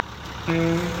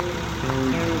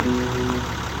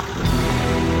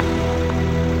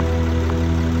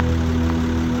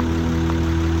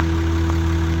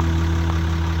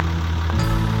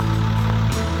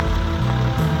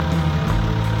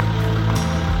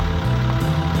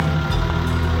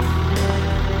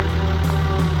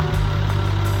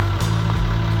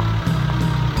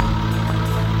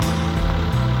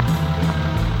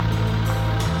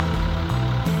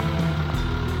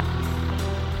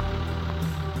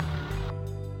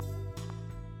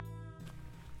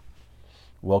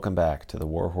Welcome back to the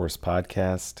Warhorse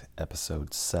Podcast,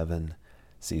 Episode 7,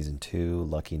 Season 2,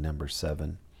 lucky number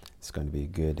 7. It's going to be a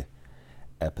good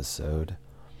episode.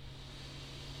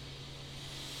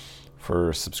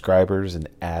 For subscribers and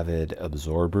avid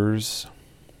absorbers,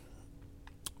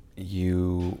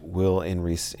 you will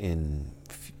in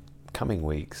coming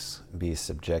weeks be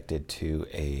subjected to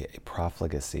a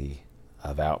profligacy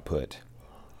of output,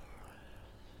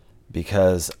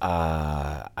 because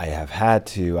I have had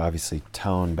to obviously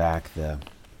tone back the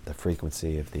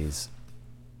frequency of these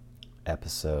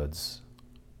episodes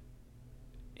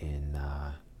in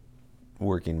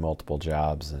working multiple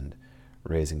jobs and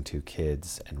raising 2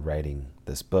 kids and writing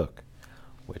this book,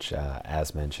 which,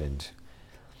 as mentioned,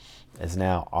 is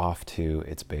now off to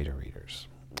its beta readers.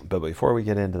 But before we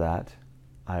get into that,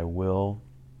 I will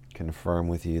confirm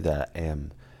with you that I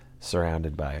am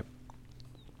surrounded by a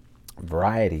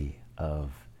variety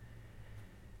of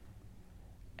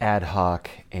ad hoc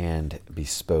and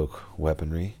bespoke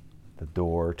weaponry. The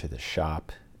door to the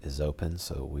shop is open,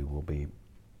 so we will be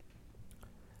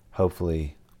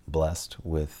hopefully blessed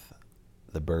with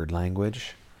the bird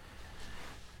language,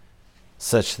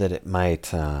 such that it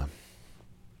might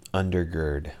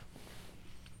undergird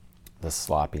the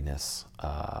sloppiness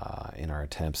in our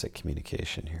attempts at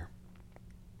communication here.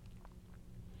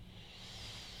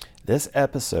 This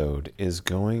episode is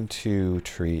going to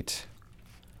treat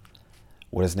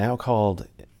what is now called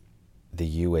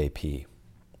the UAP.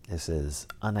 This is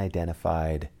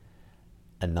unidentified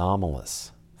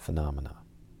anomalous phenomena.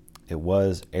 It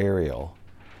was aerial,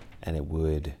 and it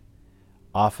would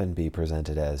often be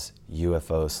presented as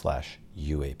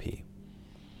UFO/UAP.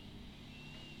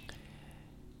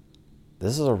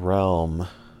 This is a realm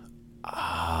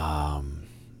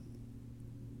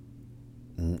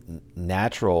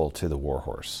natural to the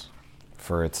Warhorse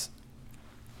for its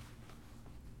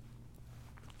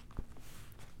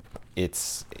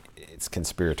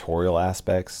conspiratorial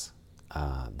aspects,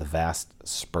 the vast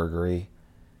spurgery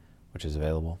which is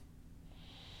available,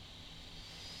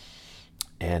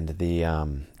 and the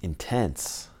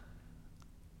intense,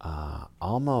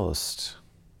 almost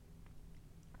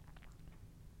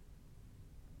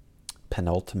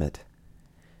penultimate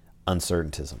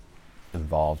uncertaintism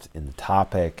involved in the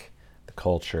topic, the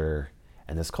culture,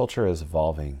 and this culture is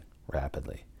evolving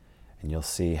rapidly. And you'll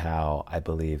see how I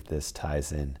believe this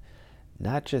ties in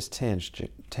not just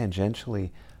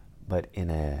tangentially, but in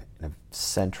a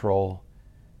central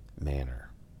manner.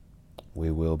 We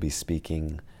will be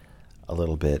speaking a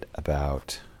little bit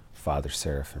about Father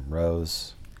Seraphim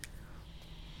Rose.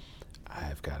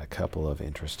 I've got a couple of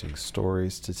interesting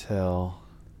stories to tell.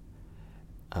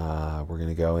 We're going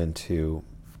to go into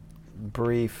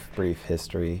brief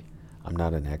history. I'm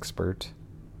not an expert,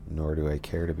 nor do I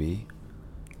care to be.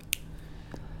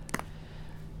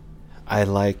 I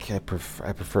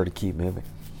prefer to keep moving.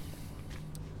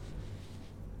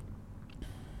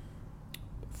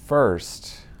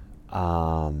 First,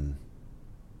 now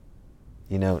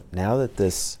that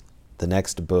the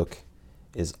next book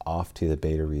is off to the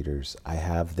beta readers, I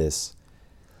have this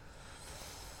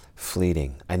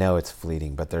fleeting, I know it's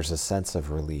fleeting, but there's a sense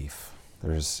of relief.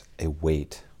 There's a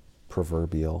weight,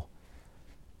 proverbial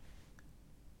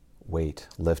weight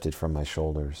lifted from my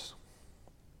shoulders.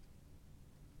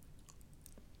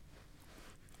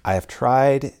 I have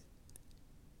tried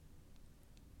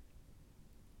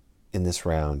in this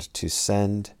round to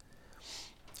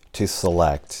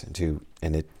select,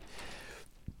 and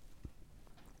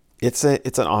it's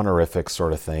an honorific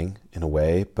sort of thing in a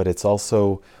way, but it's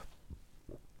also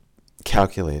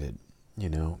calculated.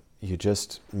 You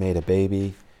just made a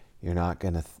baby. You're not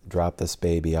going to drop this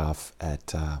baby off at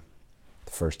the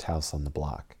first house on the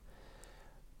block.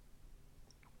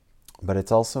 But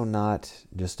it's also not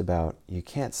just about, you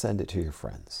can't send it to your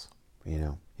friends.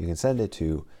 You can send it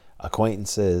to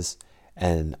acquaintances,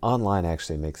 and online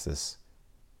actually makes this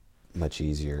much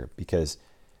easier, because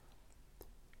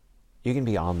you can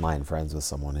be online friends with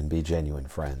someone and be genuine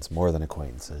friends more than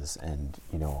acquaintances, and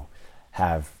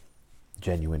have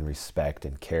genuine respect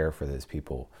and care for those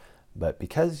people. But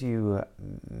because you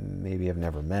maybe have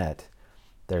never met,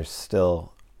 there's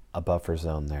still a buffer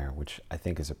zone there, which I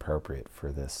think is appropriate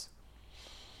for this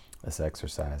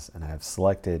exercise. And I've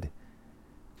selected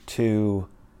two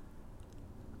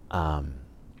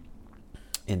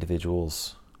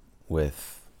individuals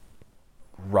with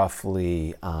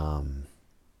roughly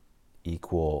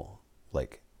equal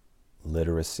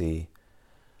literacy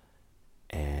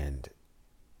and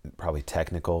probably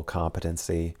technical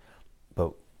competency,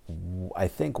 but I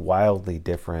think wildly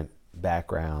different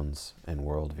backgrounds and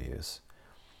worldviews.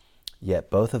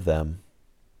 Yet both of them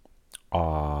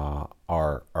are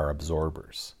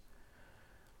absorbers,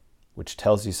 which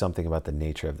tells you something about the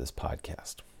nature of this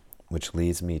podcast, which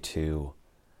leads me to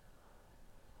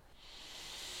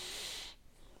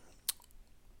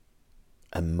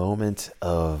a moment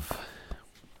of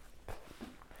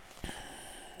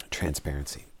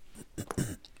transparency.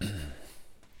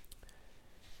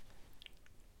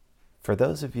 For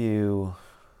those of you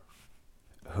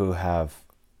who have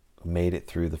made it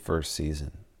through the first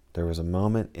season, there was a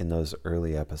moment in those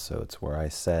early episodes where I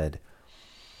said,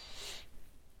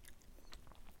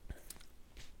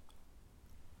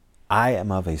 I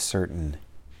am of a certain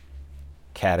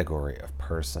category of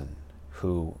person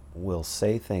who will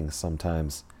say things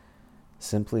sometimes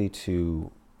simply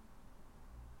to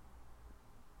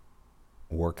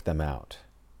work them out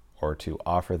or to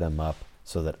offer them up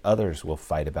so that others will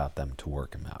fight about them to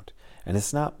work them out. And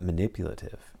it's not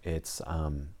manipulative. It's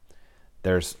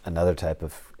there's another type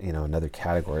of, another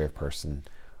category of person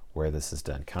where this is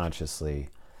done consciously.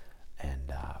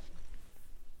 And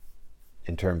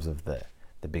in terms of the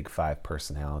big five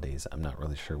personalities, I'm not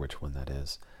really sure which one that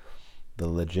is. The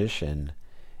logician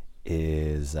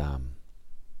is I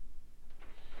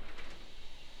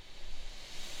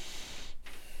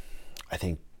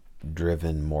think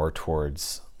driven more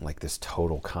towards this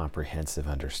total comprehensive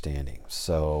understanding.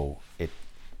 So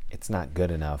it's not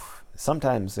good enough.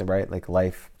 Sometimes, right,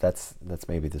 life, that's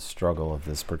maybe the struggle of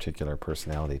this particular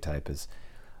personality type is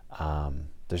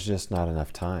there's just not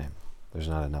enough time. There's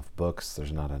not enough books.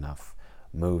 There's not enough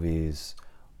movies,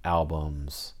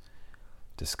 albums,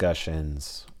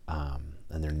 discussions,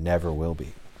 and there never will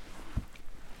be.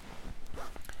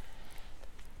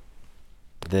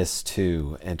 This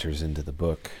too enters into the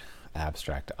book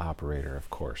Abstract Operator, of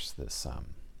course, this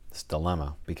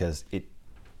dilemma, because it,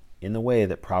 in the way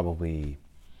that probably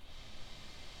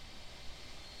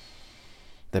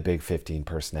the big 15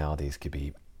 personalities could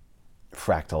be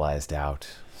fractalized out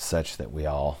such that we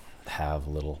all have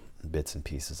little bits and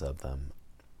pieces of them.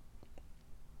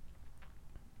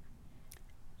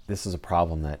 This is a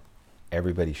problem that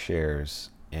everybody shares,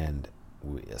 and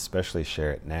we especially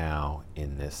share it now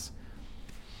in this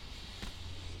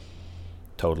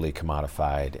totally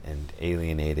commodified and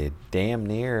alienated, damn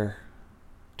near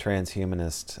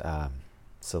transhumanist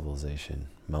civilization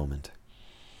moment.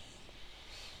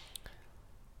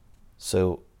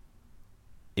 So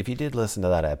if you did listen to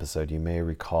that episode, you may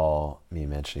recall me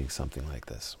mentioning something like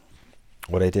this.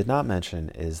 What I did not mention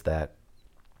is that,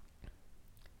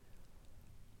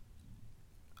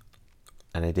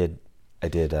 and I did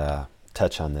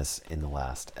touch on this in the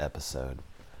last episode,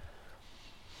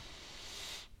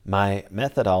 my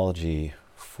methodology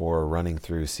for running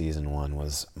through season 1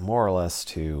 was more or less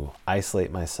to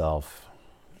isolate myself,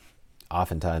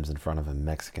 oftentimes in front of a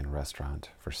Mexican restaurant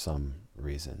for some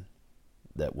reason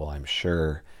that, well, I'm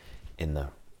sure in the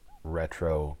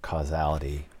retro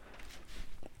causality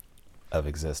of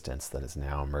existence that is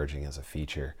now emerging as a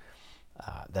feature,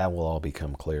 that will all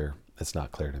become clear. It's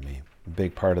not clear to me. A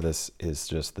big part of this is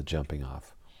just the jumping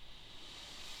off.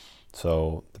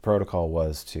 So the protocol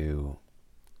was to,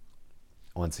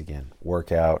 once again,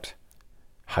 work out,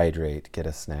 hydrate, get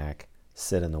a snack,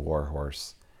 sit in the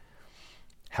warhorse,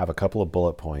 have a couple of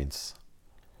bullet points,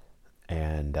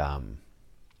 and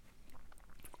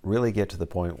really get to the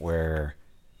point where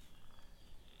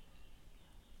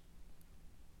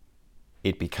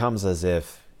it becomes as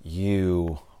if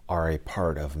you are a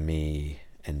part of me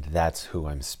and that's who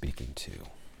I'm speaking to.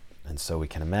 And so we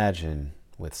can imagine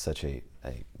with such a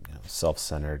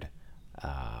self-centered,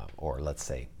 or let's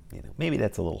say, maybe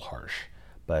that's a little harsh,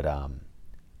 but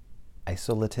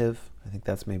isolative, I think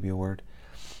that's maybe a word,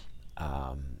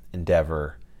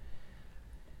 endeavor,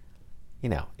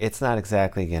 it's not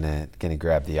exactly gonna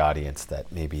grab the audience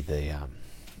that maybe the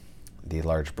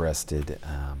large-breasted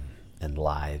and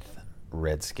lithe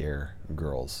Red Scare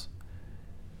girls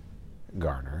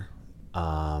garner.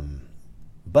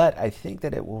 But I think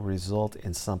that it will result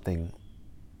in something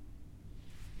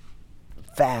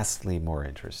vastly more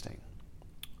interesting.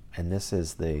 And this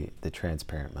is the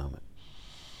transparent moment.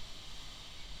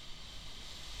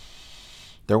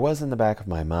 There was in the back of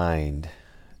my mind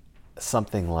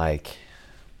something like,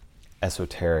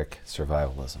 esoteric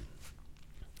survivalism.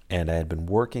 And I had been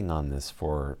working on this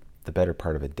for the better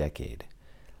part of a decade.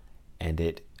 And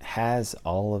it has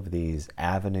all of these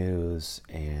avenues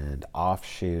and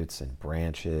offshoots and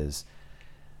branches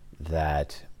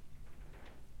that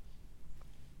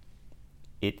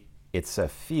it's a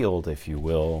field, if you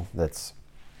will, it's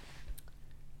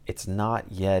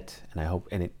not yet, and I hope,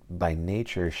 and it by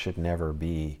nature should never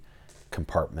be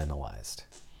compartmentalized.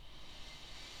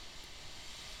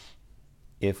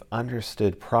 If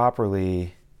understood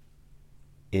properly,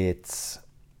 its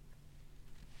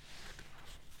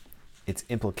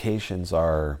implications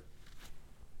are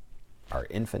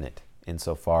infinite,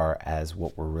 insofar as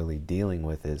what we're really dealing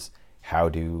with is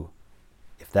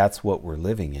if that's what we're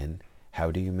living in, how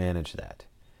do you manage that?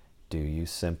 Do you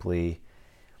simply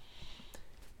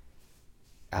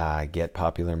get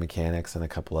Popular Mechanics and a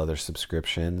couple other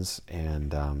subscriptions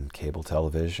and cable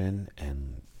television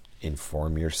and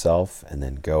inform yourself and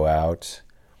then go out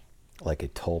like a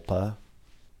tulpa,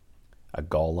 a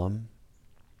golem,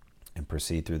 and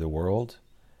proceed through the world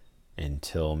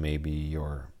until maybe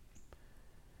your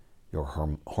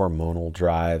hormonal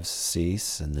drives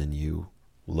cease, and then you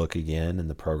look again and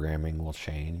the programming will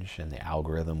change and the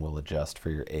algorithm will adjust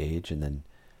for your age and then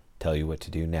tell you what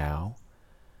to do now?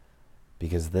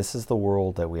 Because this is the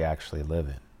world that we actually live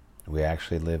in. We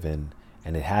actually live in,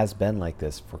 and it has been like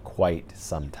this for quite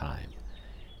some time.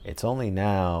 It's only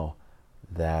now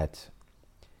that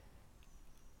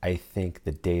I think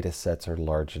the data sets are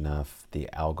large enough, the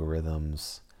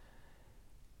algorithms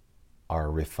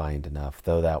are refined enough,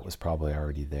 though that was probably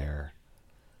already there.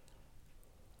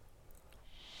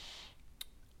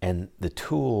 And the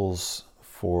tools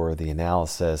for the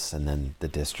analysis and then the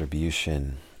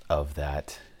distribution of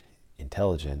that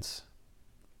intelligence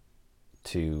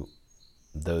to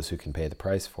those who can pay the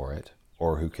price for it,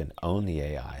 or who can own the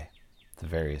AI, the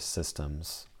various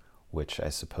systems, which I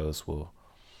suppose will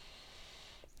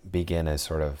begin a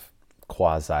sort of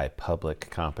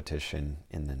quasi-public competition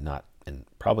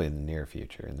probably in the near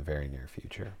future, in the very near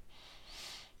future.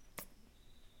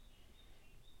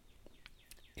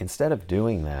 Instead of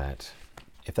doing that,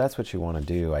 if that's what you want to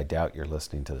do, I doubt you're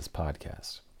listening to this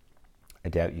podcast. I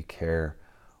doubt you care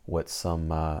what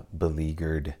some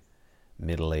beleaguered,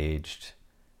 middle-aged,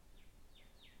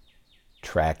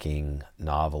 tracking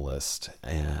novelist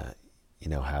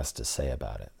has to say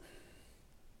about it.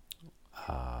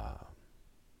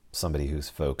 Somebody whose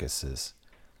focus is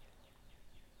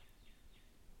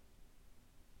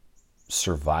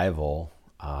survival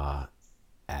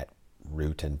at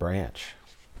root and branch,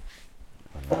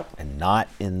 and not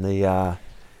in the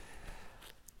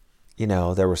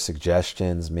there were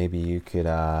suggestions maybe you could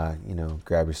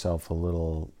grab yourself a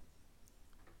little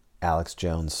Alex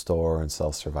Jones store and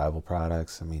sell survival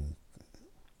products. I mean,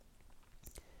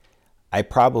 I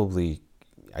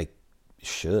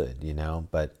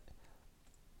should, but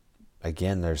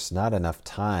again, there's not enough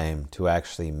time to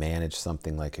actually manage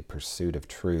something like a pursuit of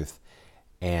truth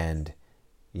and,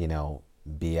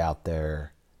 be out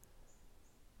there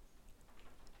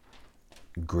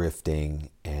grifting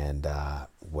and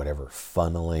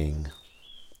funneling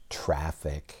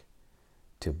traffic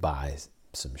to buy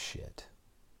some shit.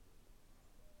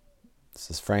 This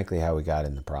is frankly how we got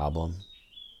in the problem.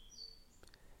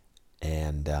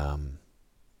 And,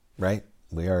 right?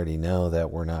 We already know that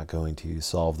we're not going to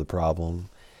solve the problem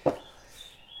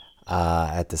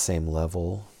at the same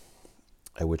level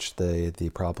at which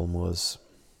the problem was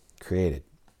created.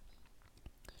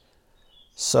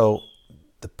 So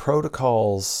the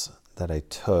protocols that I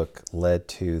took led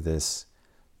to this.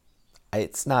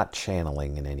 It's not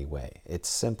channeling in any way. It's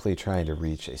simply trying to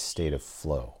reach a state of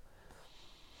flow.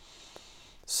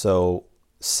 So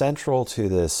central to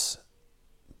this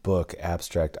book,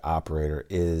 Abstract Operator,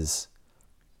 is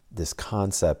this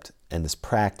concept and this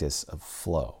practice of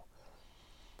flow.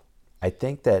 I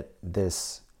think that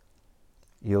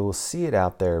you'll see it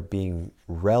out there being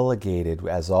relegated,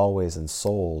 as always, and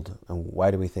sold. And why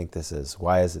do we think this is?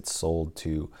 Why is it sold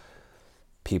to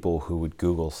people who would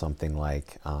Google something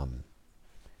like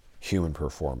human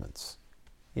performance?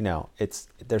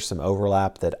 There's some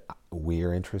overlap that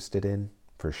we're interested in,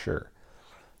 for sure.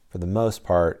 For the most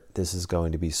part, this is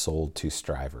going to be sold to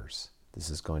strivers. This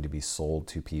is going to be sold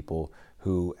to people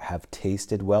who have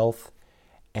tasted wealth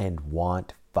and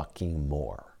want fucking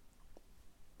more,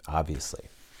 obviously.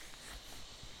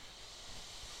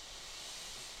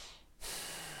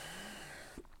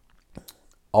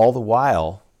 All the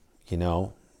while,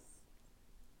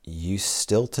 you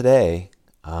still today,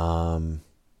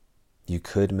 you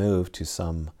could move to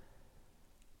some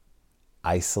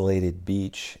isolated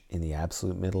beach in the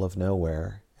absolute middle of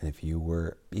nowhere And if you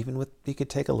were, even with, you could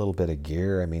take a little bit of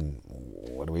gear. I mean,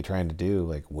 what are we trying to do?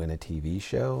 Like win a TV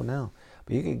show? No.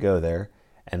 But you could go there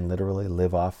and literally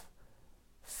live off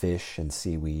fish and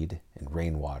seaweed and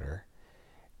rainwater.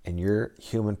 And your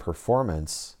human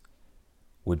performance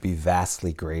would be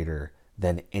vastly greater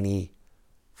than any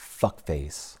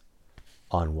fuckface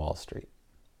on Wall Street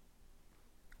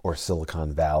or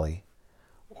Silicon Valley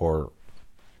or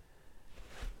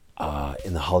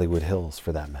in the Hollywood Hills,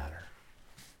 for that matter,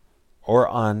 or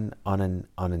on an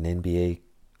NBA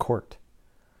court.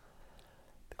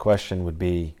 The question would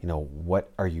be,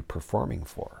 what are you performing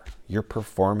for? You're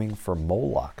performing for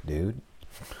Moloch, dude.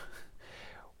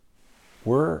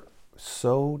 We're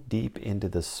so deep into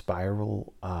the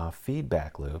spiral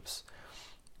feedback loops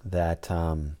that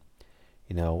that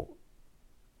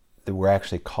we're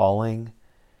actually calling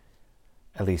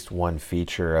at least one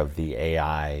feature of the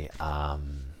AI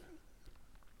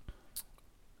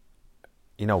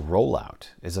rollout.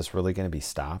 Is this really going to be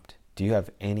stopped? Do you have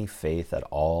any faith at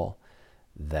all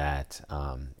that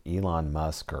Elon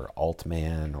Musk or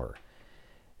Altman or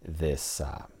this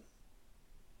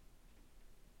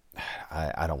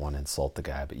I don't want to insult the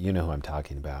guy, but you know who I'm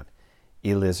talking about,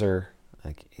 Eliezer,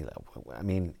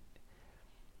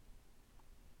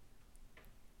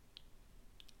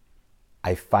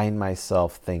 I find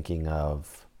myself thinking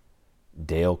of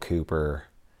Dale Cooper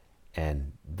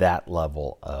and that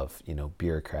level of,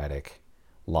 bureaucratic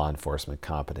law enforcement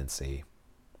competency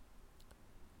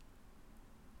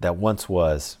that once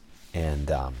was, and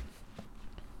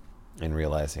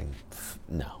realizing,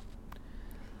 no.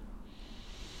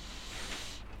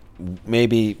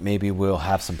 Maybe we'll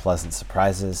have some pleasant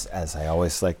surprises, as I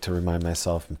always like to remind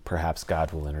myself. Perhaps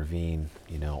God will intervene,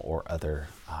 or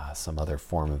some other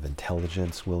form of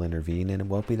intelligence will intervene, and it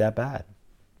won't be that bad.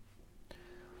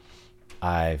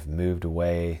 I've moved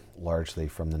away largely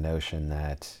from the notion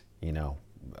that,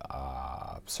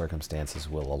 circumstances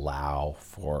will allow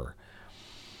for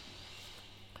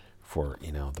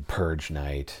the purge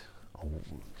night,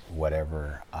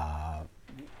 whatever,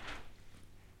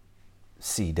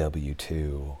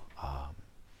 CW2.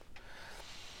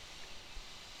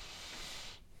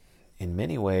 In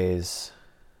many ways,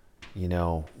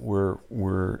 I'm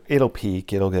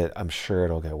sure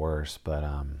it'll get worse, but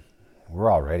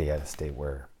we're already at a state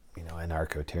where,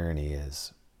 anarcho-tyranny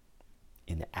is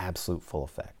in absolute full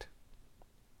effect.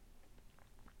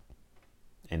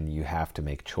 And you have to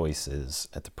make choices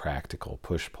at the practical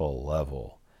push-pull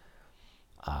level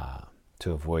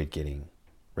to avoid getting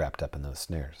wrapped up in those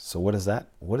snares. So what does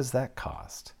that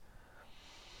cost?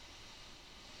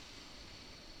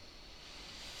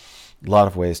 A lot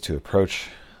of ways to approach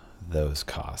those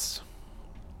costs.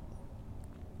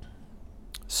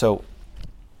 So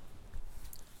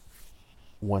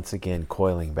once again,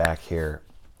 coiling back here,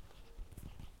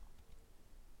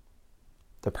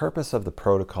 the purpose of the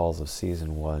protocols of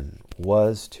season 1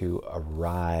 was to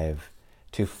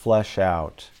flesh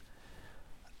out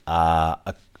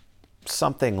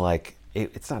something like,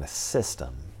 it's not a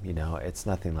system, it's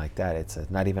nothing like that. It's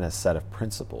not even a set of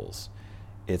principles.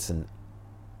 It's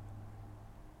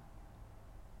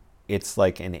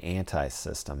like an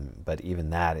anti-system, but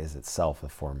even that is itself a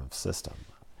form of system.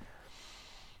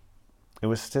 It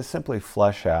was to simply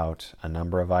flesh out a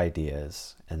number of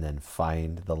ideas and then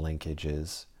find the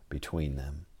linkages between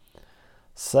them,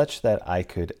 such that I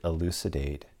could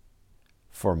elucidate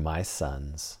for my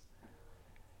sons,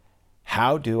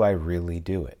 how do I really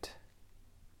do it?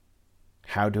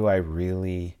 How do I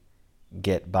really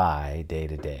get by day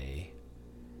to day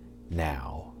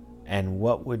now? And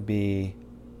what would be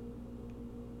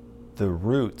the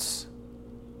roots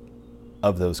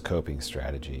of those coping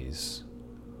strategies,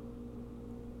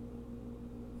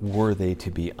 were they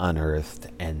to be unearthed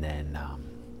and then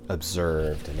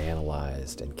observed and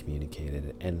analyzed and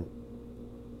communicated? And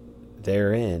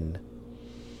therein,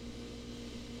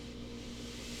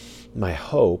 my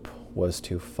hope was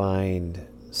to find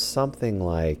something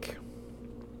like,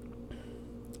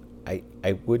 I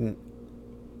wouldn't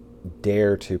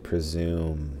dare to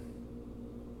presume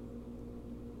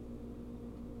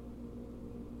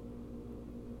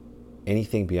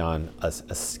anything beyond a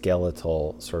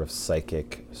skeletal sort of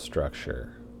psychic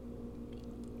structure.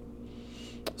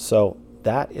 So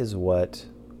that is what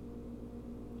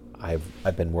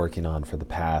I've been working on for the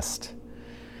past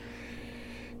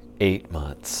 8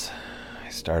 months. I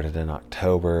started in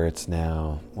October. It's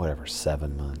now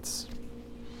 7 months,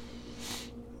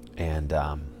 and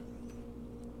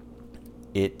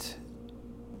it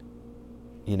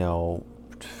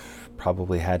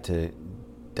probably had to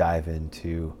dive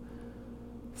into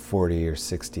 40 or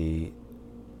 60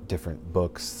 different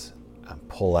books,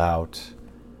 pull out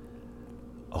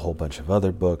a whole bunch of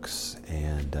other books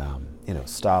and,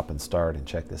 stop and start and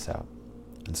check this out.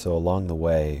 And so along the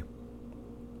way,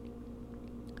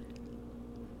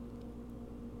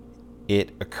 it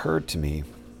occurred to me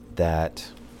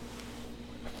that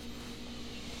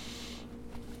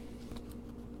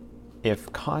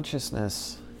if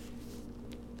consciousness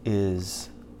is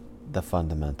the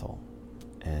fundamental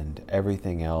and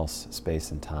everything else,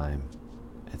 space and time,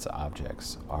 its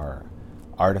objects, are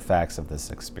artifacts of this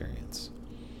experience,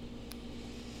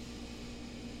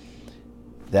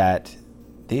 that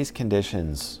these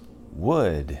conditions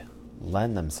would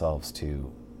lend themselves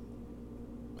to,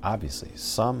 obviously,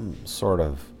 some sort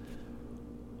of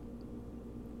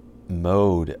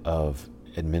mode of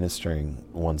administering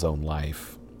one's own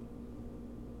life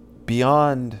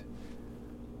beyond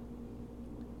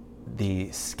the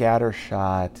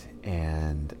scattershot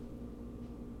and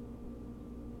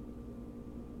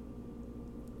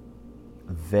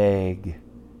vague,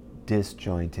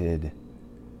 disjointed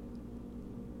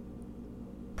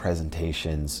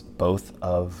presentations, both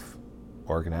of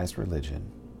organized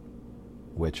religion,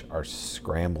 which are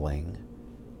scrambling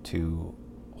to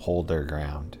hold their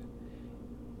ground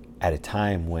at a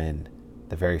time when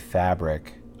the very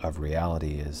fabric of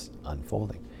reality is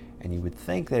unfolding. And you would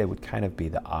think that it would kind of be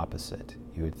the opposite.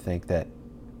 You would think that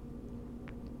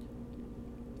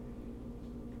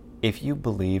if you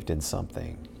believed in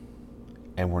something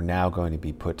and were now going to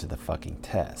be put to the fucking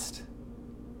test,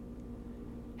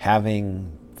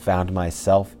 having found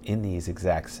myself in these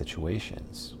exact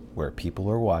situations where people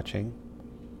are watching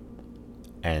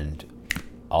and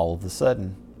all of a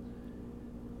sudden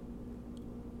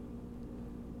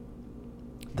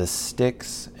the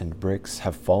sticks and bricks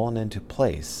have fallen into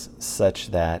place such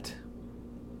that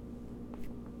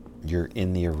you're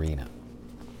in the arena.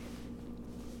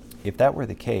 If that were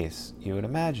the case, you would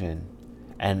imagine,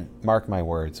 and mark my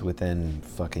words, within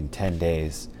fucking 10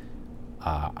 days,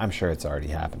 I'm sure it's already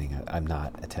happening. I'm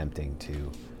not attempting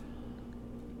to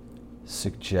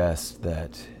suggest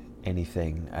that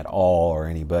anything at all or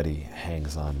anybody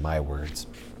hangs on my words.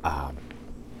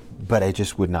 But I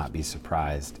just would not be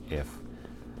surprised if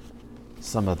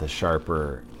some of the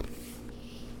sharper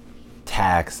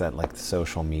tacks at like the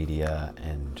social media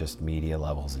and just media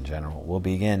levels in general will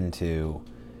begin to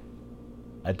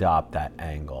adopt that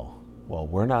angle. Well,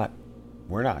 we're not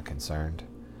concerned.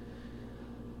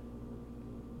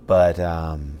 But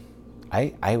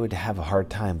I would have a hard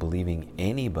time believing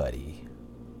anybody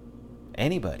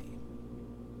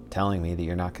telling me that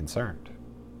you're not concerned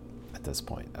at this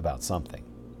point about something,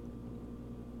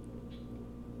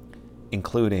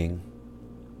 including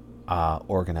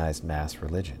organized mass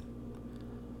religion,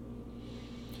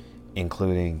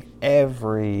 including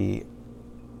every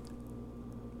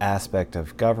aspect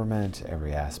of government,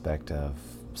 every aspect of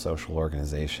social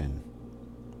organization,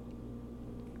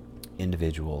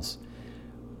 individuals.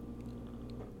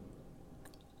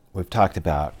 We've talked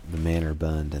about the manor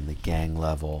bund and the gang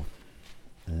level,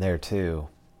 and there too,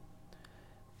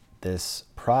 this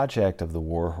project of the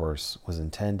Warhorse was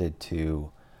intended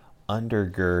to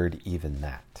undergird even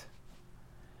that.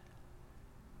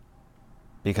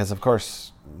 Because of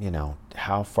course,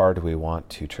 how far do we want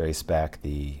to trace back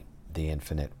the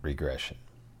infinite regression?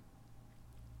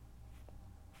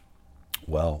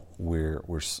 Well,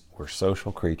 we're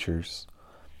social creatures.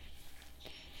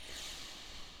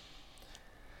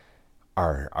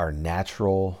 Our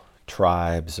natural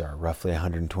tribes are roughly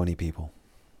 120 people,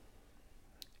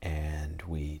 and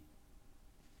we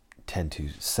tend to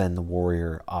send the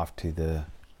warrior off to the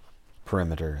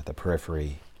perimeter, the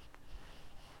periphery,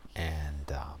 and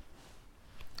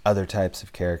other types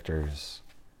of characters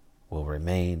will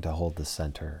remain to hold the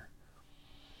center.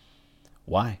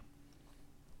 Why?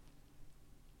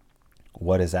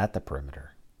 What is at the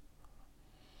perimeter?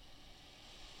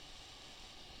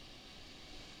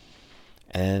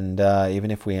 And even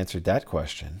if we answered that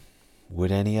question,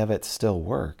 would any of it still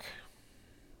work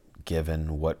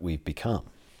given what we've become?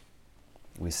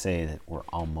 We say that we're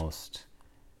almost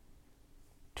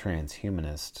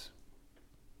transhumanist.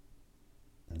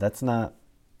 That's not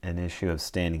an issue of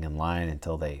standing in line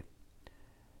until they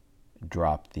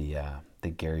drop the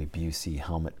Gary Busey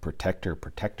helmet protector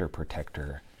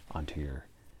onto your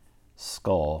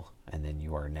skull, and then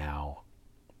you are now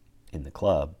in the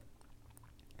club.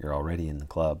 You're already in the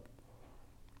club.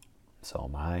 So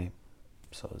am I.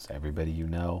 So is everybody you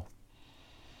know.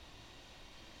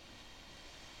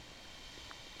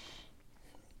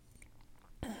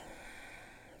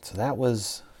 So that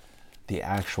was the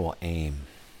actual aim.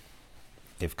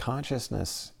 If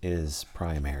consciousness is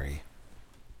primary,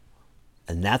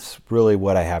 and that's really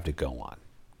what I have to go on.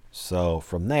 So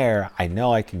from there, I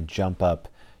know I can jump up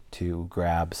to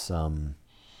grab some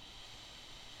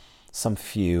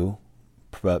few,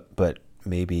 but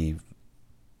maybe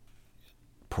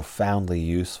profoundly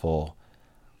useful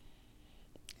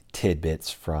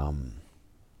tidbits from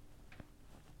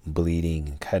bleeding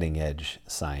and cutting edge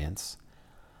science.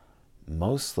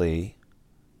 Mostly,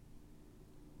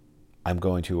 I'm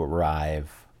going to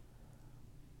arrive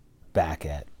back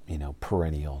at,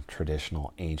 perennial,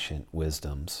 traditional, ancient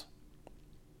wisdoms.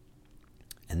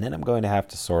 And then I'm going to have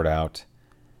to sort out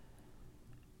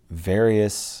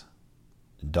various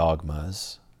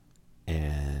dogmas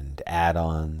and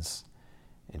add-ons,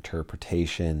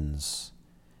 interpretations,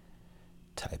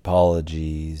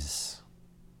 typologies,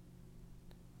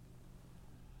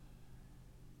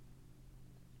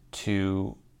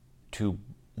 to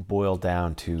boil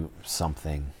down to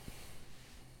something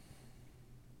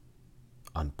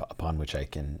upon which I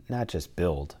can not just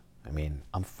build. I mean,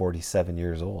 I'm 47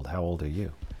 years old. How old are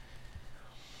you?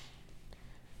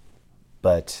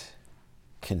 But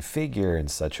configure in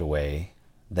such a way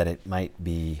that it might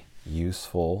be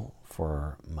useful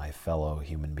for my fellow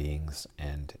human beings,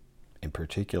 and in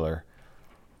particular,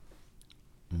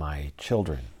 my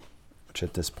children, which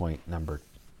at this point, number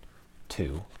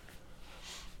 2.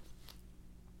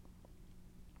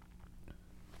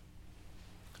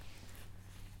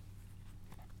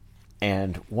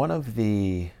 And one of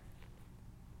the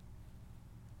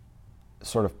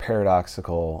sort of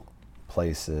paradoxical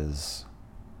places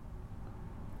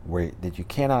that you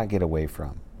cannot get away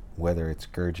from, whether it's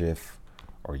Gurdjieff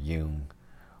or Jung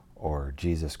or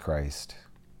Jesus Christ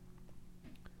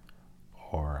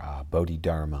or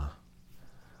Bodhidharma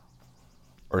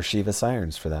or Shiva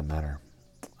Sirens for that matter,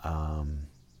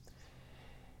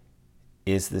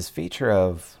 is this feature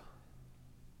of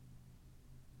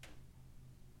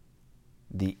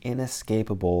the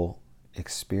inescapable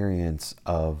experience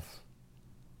of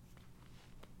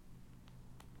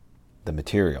the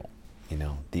material,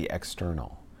 the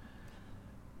external.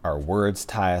 Our words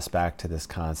tie us back to this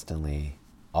constantly.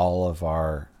 All of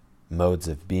our modes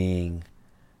of being,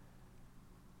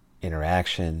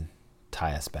 interaction,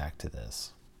 tie us back to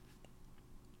this.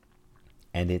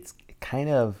 And it's kind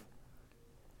of,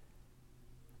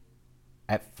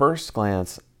 at first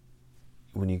glance,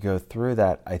 when you go through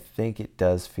that, I think it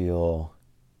does feel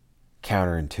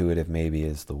counterintuitive, maybe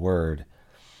is the word.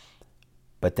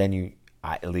 But then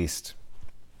at least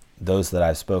those that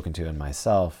I've spoken to and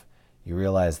myself, you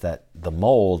realize that the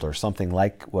mold, or something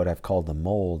like what I've called the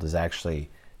mold, is actually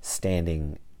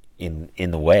standing in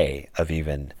the way of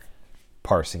even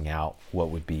parsing out what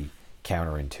would be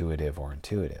counterintuitive or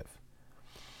intuitive.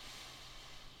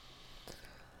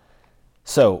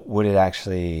 So would it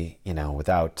actually,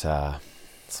 without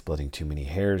splitting too many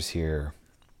hairs here,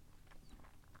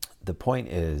 the point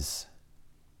is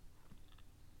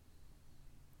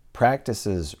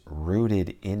practices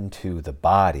rooted into the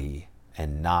body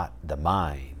and not the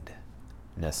mind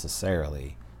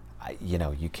necessarily.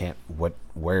 You can't,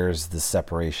 where's the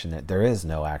separation? There is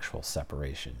no actual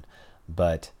separation,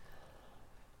 but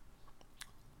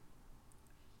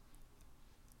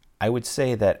I would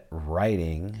say that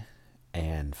writing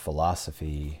and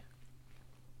philosophy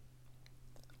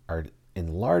are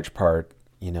in large part,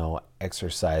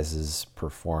 exercises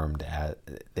performed at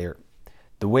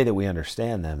the way that we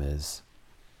understand them is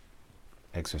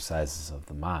exercises of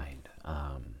the mind.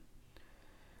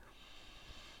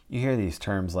 You hear these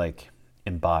terms like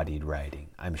embodied writing.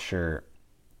 I'm sure,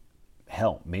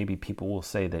 maybe people will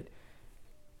say that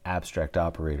abstract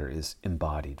operator is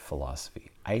embodied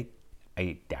philosophy. I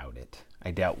doubt it.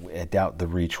 I doubt the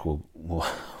reach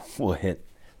will hit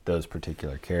those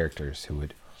particular characters who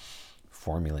would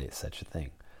formulate such a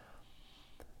thing.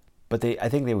 But I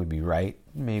think they would be right,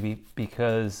 maybe,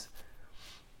 because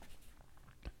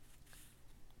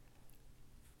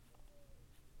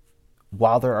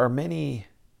while there are many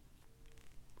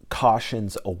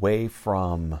cautions away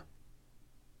from,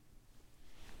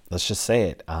 let's just say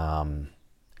it,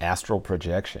 astral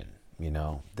projection,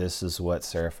 this is what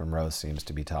Seraphim Rose seems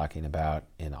to be talking about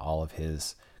in all of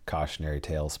his cautionary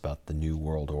tales about the New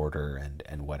World Order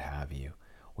and what have you,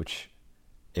 which,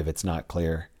 if it's not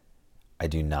clear, I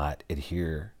do not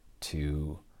adhere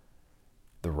to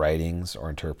the writings or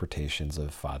interpretations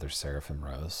of Father Seraphim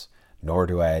Rose, nor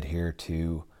do I adhere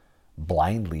to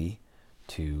blindly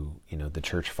to the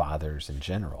church fathers in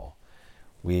general.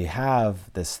 We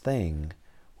have this thing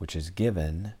which is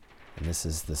given, and this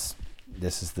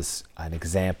is an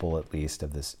example at least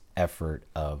of this effort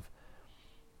of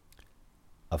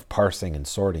parsing and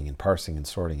sorting and parsing and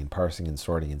sorting and parsing and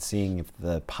sorting and seeing if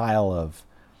the pile of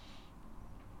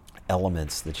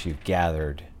elements that you've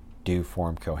gathered do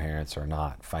form coherence or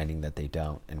not, finding that they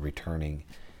don't, and returning,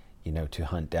 to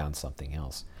hunt down something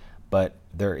else. But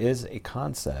there is a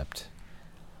concept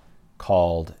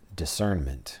called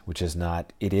discernment, which is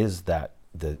not, it is that,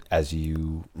 as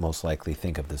you most likely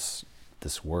think of this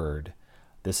word,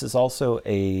 this is also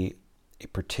a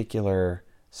particular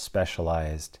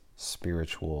specialized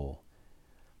spiritual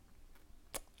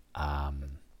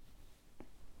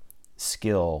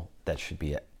skill that should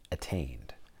be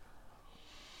attained.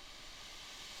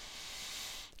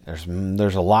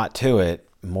 There's a lot to it,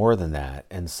 more than that,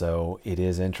 and so it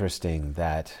is interesting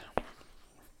that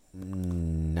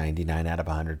 99 out of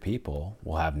 100 people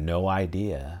will have no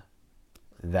idea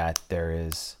that there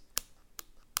is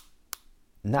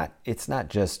it's not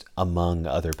just among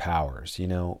other powers.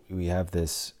 We have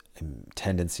this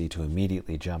tendency to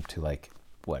immediately jump to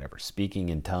speaking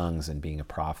in tongues and being a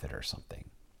prophet or something,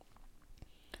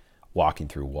 walking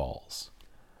through walls.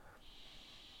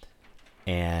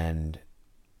 And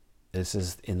this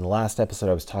is, in the last episode,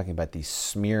 I was talking about these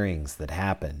smearings that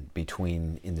happen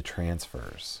in the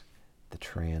transfers.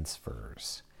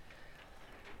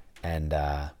 And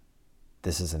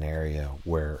this is an area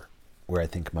where I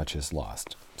think much is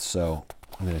lost. So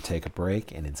I'm going to take a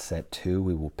break, and in set 2,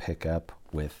 we will pick up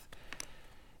with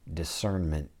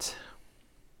discernment.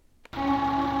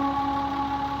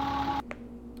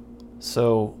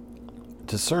 So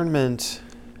discernment,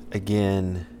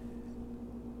 again,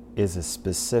 is a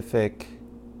specific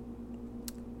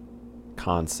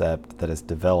concept that is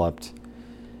developed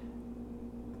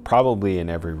probably in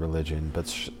every religion,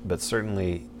 but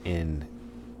certainly in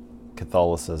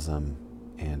Catholicism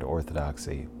and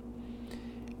Orthodoxy,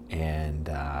 and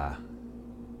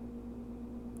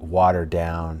watered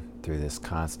down through this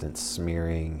constant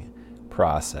smearing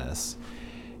process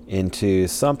into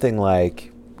something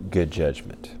like good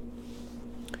judgment.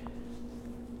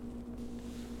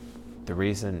 The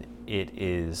reason it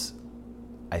is,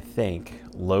 I think,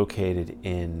 located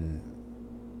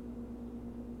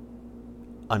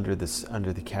under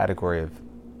the category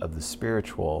of the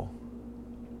spiritual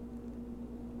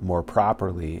more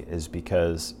properly is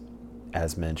because,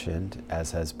 as mentioned,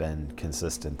 as has been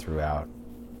consistent throughout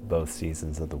both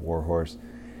seasons of the War Horse,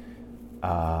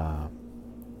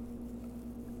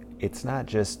 it's not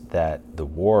just that the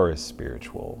war is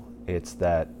spiritual, it's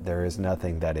that there is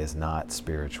nothing that is not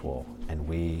spiritual, and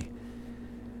we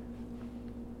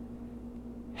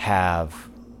have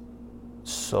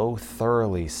so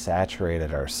thoroughly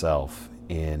saturated ourselves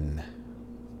in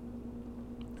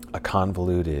a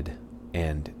convoluted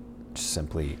and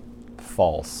simply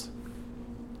false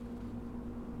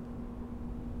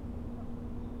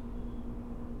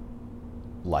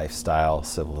lifestyle,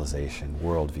 civilization,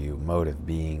 worldview, mode of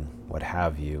being, what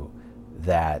have you,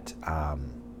 that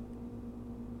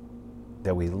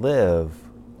we live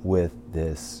with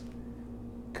this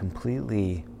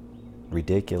completely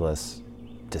ridiculous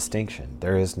distinction.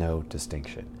 There is no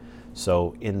distinction.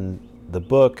 So in the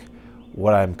book,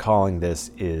 what I'm calling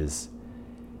this is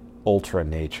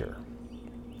ultranature.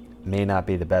 May not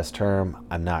be the best term.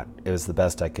 It was the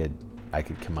best I could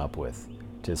come up with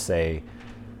to say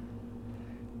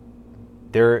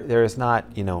there is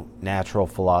not, natural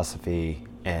philosophy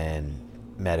and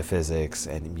metaphysics,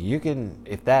 and you can,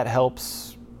 if that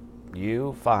helps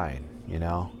you, fine,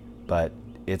 but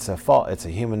it's a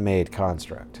human-made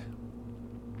construct.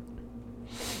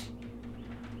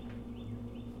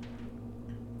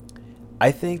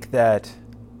 I think that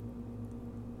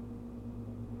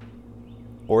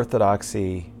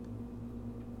orthodoxy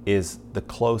is the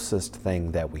closest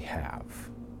thing that we have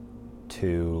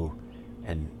to,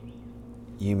 and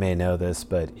you may know this,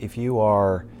 but if you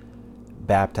are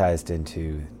baptized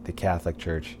into the Catholic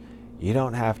Church, you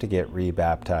don't have to get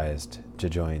rebaptized to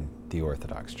join the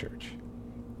Orthodox Church.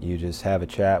 You just have a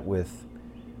chat with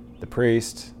the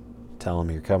priest, tell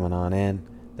him you're coming on in,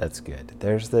 that's good.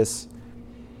 There's this,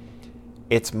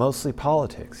 it's mostly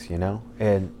politics,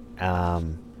 and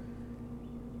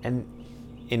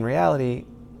in reality,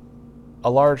 a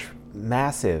large,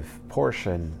 massive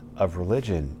portion of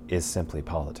religion is simply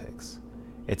politics.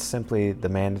 It's simply the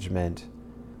management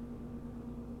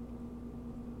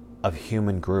of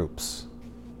human groups.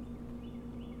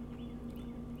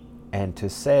 And to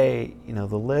say, the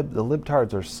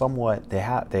libtards are somewhat,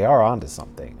 they are onto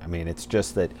something. I mean, it's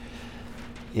just that,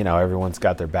 everyone's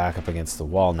got their back up against the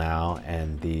wall now,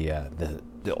 and the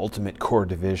ultimate core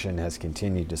division has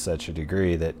continued to such a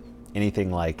degree that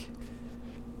anything like,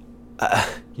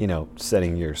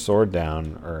 setting your sword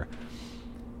down or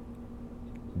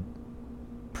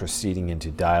proceeding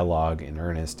into dialogue in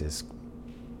earnest is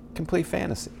complete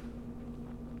fantasy.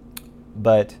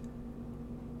 But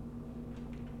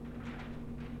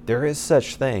there is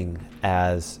such thing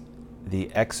as the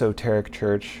exoteric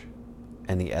church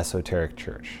and the esoteric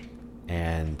church.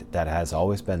 And that has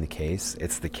always been the case.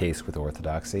 It's the case with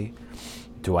Orthodoxy.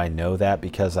 Do I know that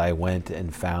because I went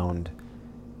and found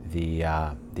the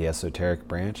esoteric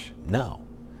branch? No.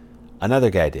 Another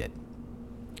guy did.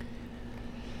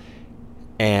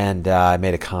 And I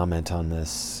made a comment on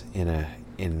this in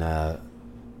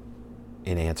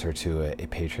answer to a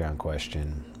Patreon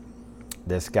question.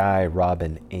 This guy,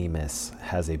 Robin Amos,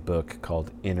 has a book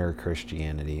called Inner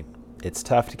Christianity. It's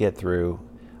tough to get through.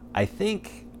 I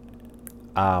think,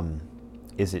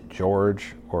 is it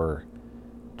George or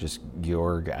just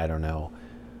Georg? I don't know.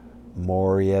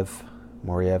 Moriev,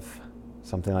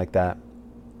 something like that,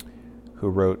 who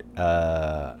wrote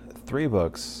 3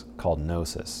 books called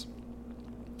Gnosis.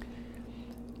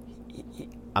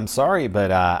 I'm sorry,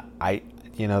 but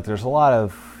there's a lot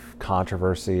of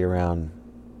controversy around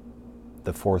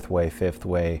the 4th way, 5th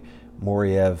way.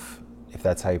 Moriev, if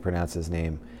that's how you pronounce his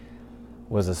name,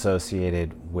 was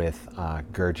associated with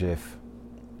Gurdjieff,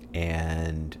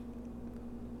 and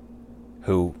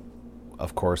who,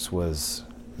 of course, was,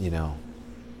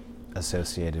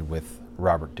 associated with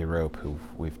Robert DeRope, who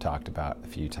we've talked about a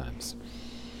few times.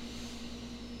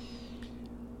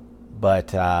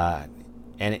 But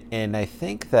and I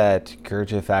think that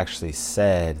Gurdjieff actually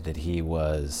said that he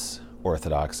was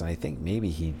Orthodox, and I think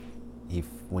maybe he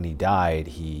when he died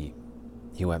he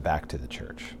went back to the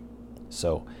church.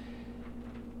 So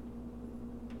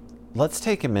let's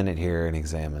take a minute here and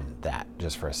examine that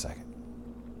just for a second.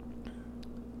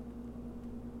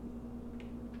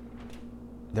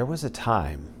 There was a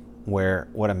time where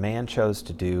what a man chose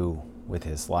to do with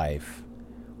his life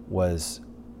was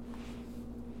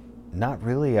not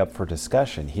really up for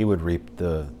discussion. He would reap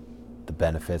the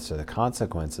benefits or the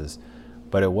consequences,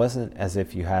 but it wasn't as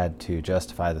if you had to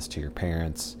justify this to your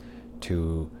parents,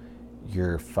 to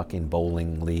your fucking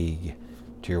bowling league,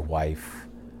 to your wife,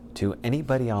 to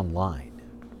anybody online,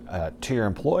 to your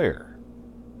employer,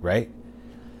 right?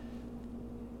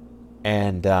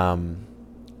 And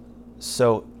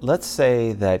so let's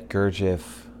say that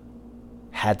Gurdjieff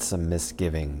had some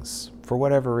misgivings for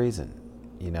whatever reason.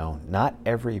 Not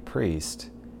every priest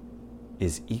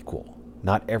is equal.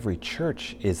 Not every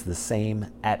church is the same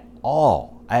at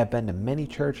all. I have been to many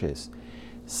churches.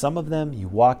 Some of them you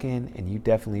walk in and you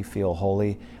definitely feel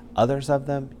holy. Others of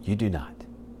them you do not.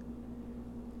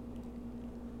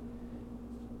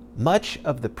 Much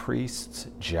of the priest's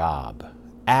job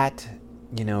at,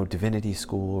 divinity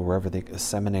school or wherever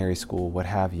seminary school, what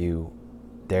have you,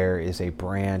 there is a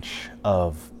branch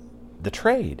of the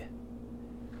trade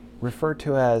referred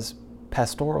to as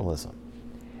pastoralism.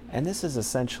 And this is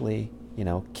essentially,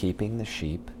 keeping the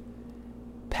sheep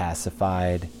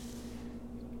pacified,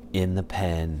 in the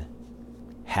pen,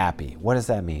 happy. What does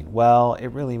that mean? Well, it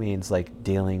really means like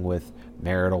dealing with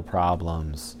marital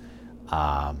problems,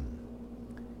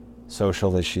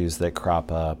 social issues that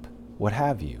crop up, what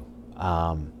have you.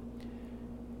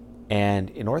 And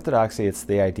in Orthodoxy, it's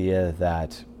the idea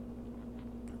that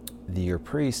your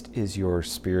priest is your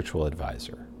spiritual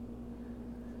advisor.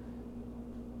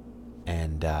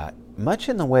 And much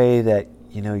in the way that,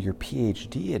 your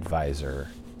PhD advisor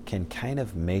can kind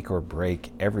of make or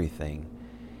break everything,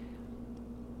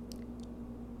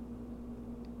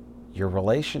 your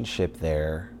relationship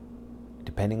there,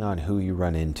 depending on who you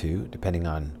run into, depending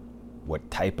on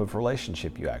what type of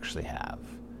relationship you actually have,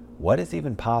 what is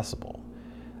even possible.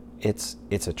 It's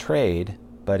a trade,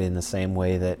 but in the same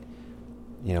way that,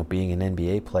 being an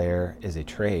NBA player is a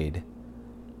trade,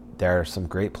 there are some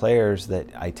great players that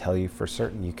I tell you for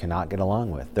certain you cannot get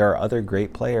along with. There are other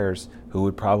great players who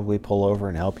would probably pull over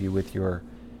and help you with your,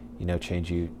 change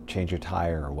your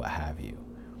tire or what have you.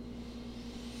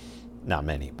 Not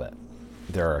many, but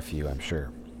there are a few, I'm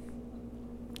sure.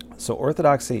 So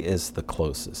Orthodoxy is the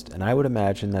closest. And I would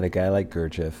imagine that a guy like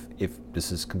Gurdjieff, if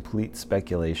this is complete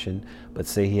speculation, but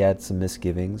say he had some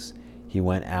misgivings, he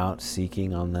went out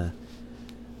seeking on the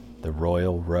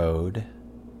royal road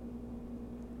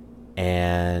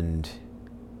and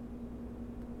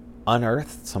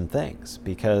unearthed some things,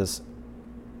 because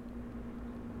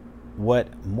what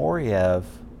Moriev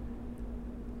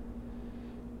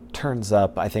turns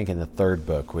up, I think, in the 3rd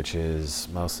book, which is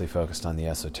mostly focused on the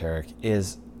esoteric,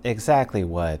 is exactly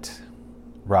what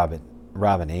Robin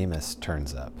Amos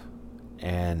turns up.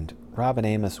 And Robin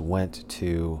Amos went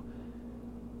to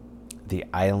the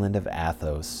island of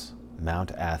Athos,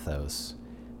 Mount Athos.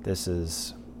 This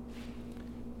is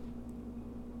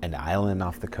an island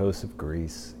off the coast of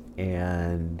Greece,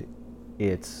 and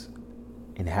it's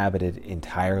inhabited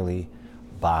entirely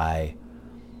by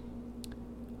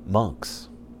monks.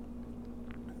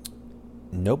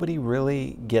 nobody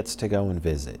really gets to go and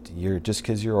visit. Just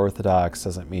because you're Orthodox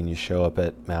doesn't mean you show up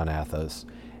at Mount Athos.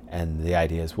 And the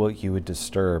idea is, well, you would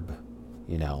disturb,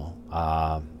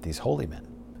 these holy men.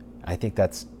 I think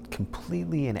that's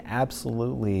completely and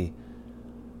absolutely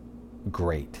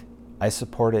great. I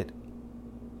support it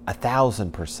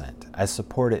 1,000%. I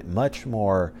support it much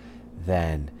more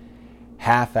than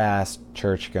half-assed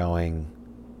church going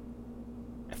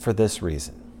for this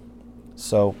reason.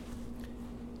 So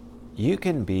you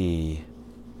can be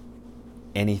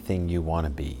anything you want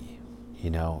to be.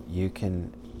 You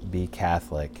can be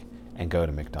Catholic and go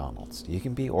to McDonald's. You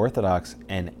can be Orthodox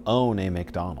and own a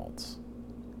McDonald's.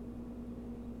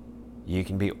 You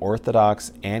can be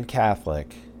Orthodox and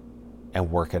Catholic and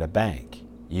work at a bank.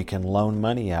 You can loan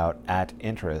money out at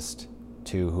interest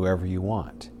to whoever you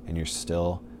want, and you're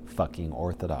still fucking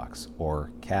Orthodox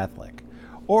or Catholic.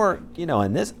 Or,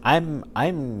 in this,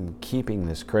 I'm keeping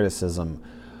this criticism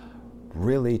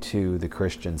really to the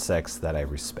Christian sects that I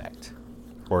respect,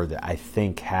 or that I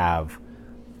think have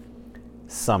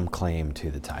some claim to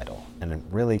the title. And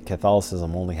really,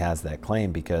 Catholicism only has that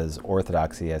claim because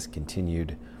Orthodoxy has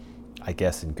continued, I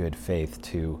guess, in good faith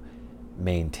to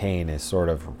maintain a sort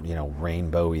of,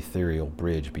 rainbow ethereal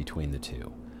bridge between the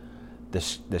two.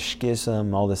 The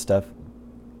schism, all this stuff,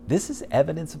 this is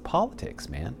evidence of politics,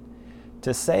 man.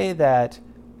 To say that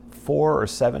 400 or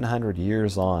 700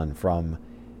 years on from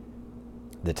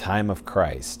the time of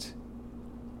Christ,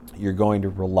 you're going to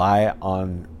rely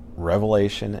on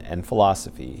revelation and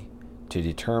philosophy to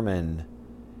determine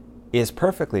is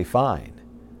perfectly fine.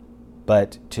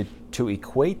 But to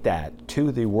equate that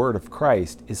to the word of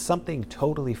Christ is something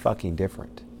totally fucking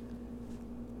different.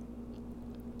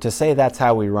 To say that's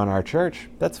how we run our church,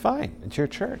 that's fine. It's your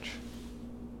church.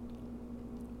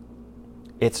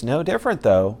 It's no different,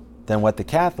 though, than what the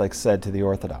Catholics said to the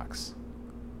Orthodox.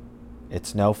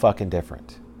 It's no fucking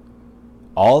different.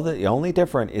 The only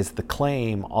different is the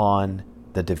claim on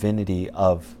the divinity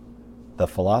of the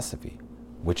philosophy,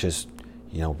 which is,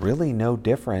 really no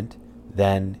different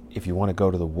than, if you want to go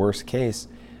to the worst case,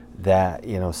 that,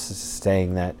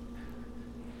 saying that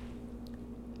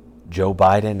Joe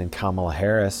Biden and Kamala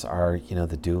Harris are,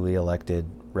 the duly elected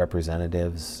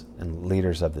representatives and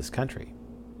leaders of this country.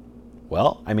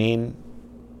 Well, we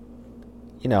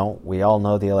all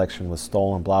know the election was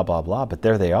stolen, blah, blah, blah, but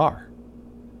there they are.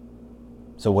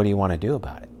 So what do you want to do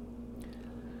about it?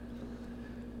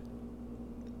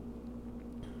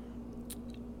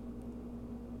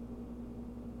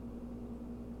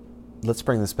 Let's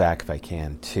bring this back, if I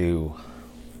can, to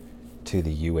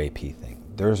the UAP thing.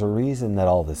 There's a reason that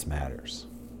all this matters.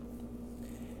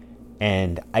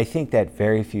 And I think that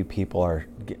very few people are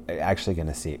actually going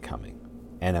to see it coming.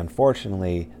 And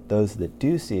unfortunately, those that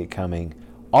do see it coming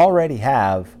already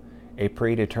have a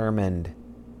predetermined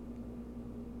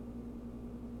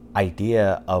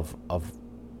idea of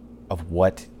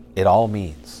what it all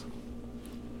means.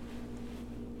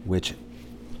 Which,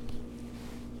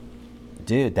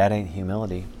 dude, that ain't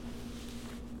humility.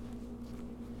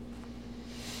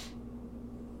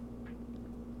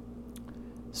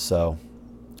 So,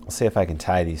 I'll see if I can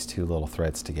tie these two little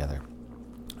threads together.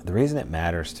 The reason it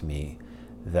matters to me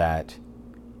that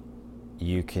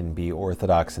you can be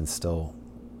Orthodox and still,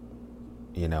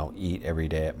 eat every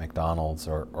day at McDonald's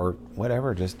or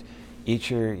whatever, just eat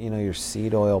your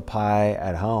seed oil pie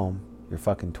at home, your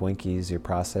fucking Twinkies, your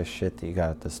processed shit that you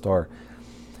got at the store.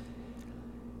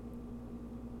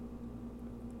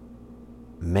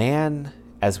 Man,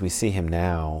 as we see him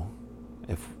now,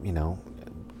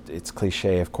 it's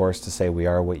cliche, of course, to say we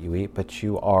are what you eat, but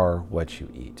you are what you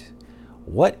eat.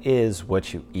 What is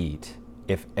what you eat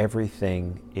if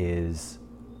everything is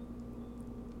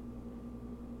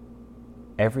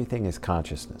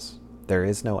consciousness? There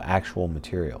is no actual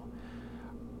material.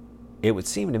 It would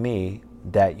seem to me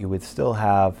that you would still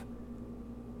have,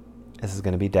 this is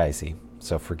going to be dicey,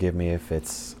 so forgive me if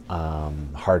it's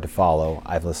hard to follow.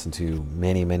 I've listened to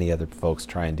many, many other folks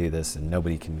try and do this, and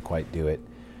nobody can quite do it.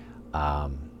 I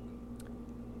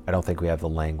don't think we have the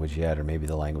language yet, or maybe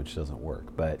the language doesn't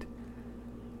work, but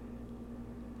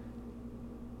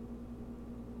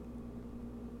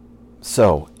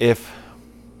so if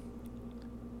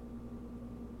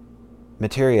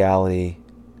materiality,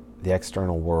 the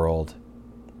external world,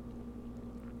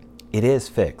 it is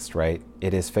fixed, right?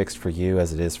 It is fixed for you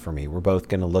as it is for me. We're both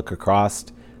going to look across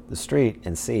the street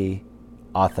and see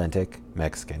authentic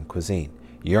Mexican cuisine.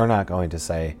 You're not going to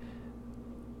say,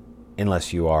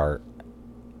 unless you are,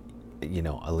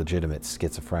 a legitimate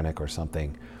schizophrenic or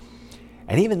something.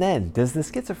 And even then, does the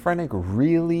schizophrenic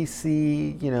really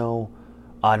see,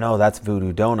 oh no, that's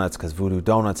Voodoo Donuts because Voodoo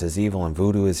Donuts is evil and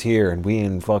Voodoo is here and we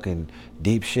in fucking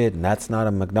deep shit and that's not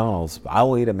a McDonald's. I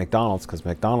will eat at McDonald's because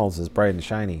McDonald's is bright and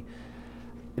shiny.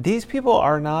 These people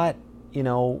are not,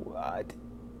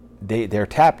 they're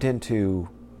tapped into,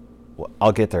 well,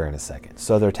 I'll get there in a second.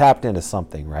 So they're tapped into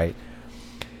something, right?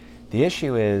 The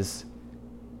issue is,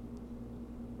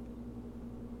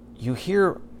 you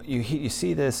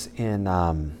see this in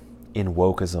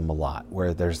wokeism a lot,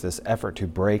 where there's this effort to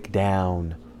break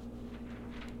down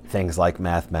things like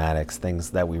mathematics,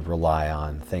 things that we rely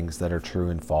on, things that are true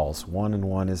and false. 1 and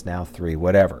 1 is now 3,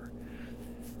 whatever.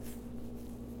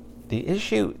 The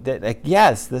issue that, like,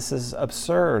 yes, this is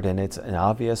absurd and it's an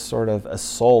obvious sort of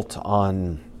assault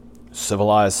on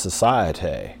civilized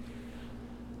society.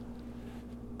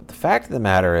 But the fact of the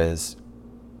matter is,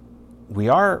 we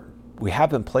have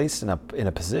been placed in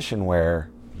a position where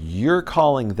you're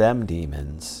calling them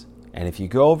demons, and if you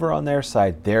go over on their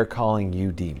side, they're calling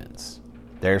you demons.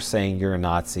 They're saying you're a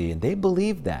Nazi, and they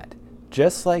believe that.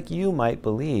 Just like you might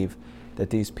believe that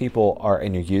these people are,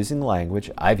 and you're using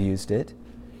language, I've used it.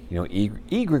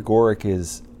 Egregoric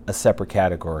is a separate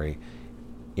category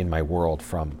in my world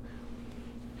from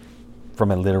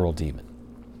a literal demon.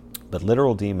 But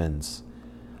literal demons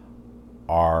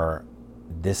are,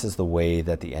 this is the way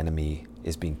that the enemy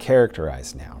is being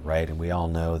characterized now, right? And we all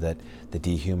know that the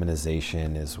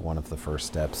dehumanization is one of the first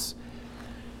steps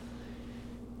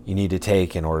you need to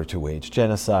take in order to wage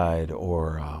genocide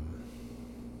or,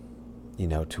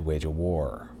 to wage a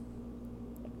war.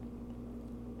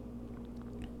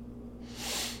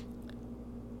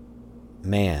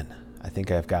 Man, I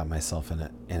think I've got myself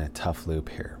in a tough loop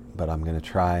here, but I'm going to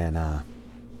try and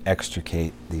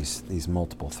extricate these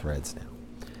multiple threads now.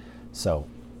 So,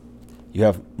 you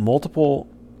have multiple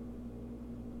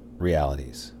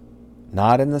realities,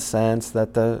 not in the sense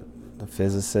that the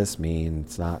physicists mean.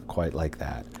 It's not quite like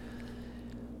that.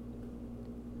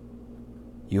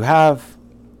 You have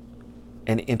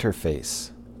an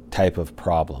interface type of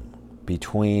problem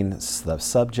between the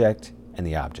subject and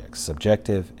the object,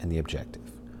 subjective and the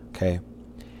objective, okay?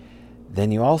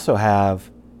 Then you also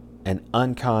have an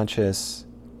unconscious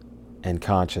and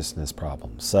consciousness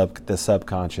problem, the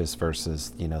subconscious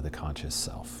versus, the conscious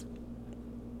self.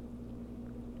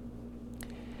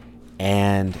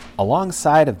 And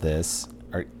alongside of this,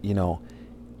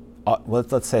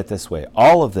 let's say it this way,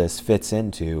 all of this fits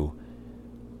into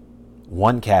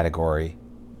one category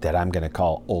that I'm going to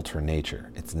call ultranature.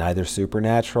 It's neither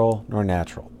supernatural nor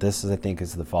natural. This, I think,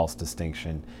 is the false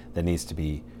distinction that needs to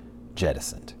be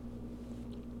jettisoned.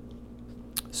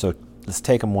 So let's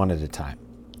take them one at a time.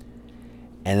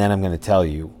 And then I'm going to tell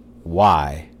you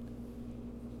why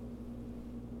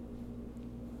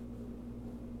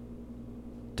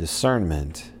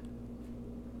discernment,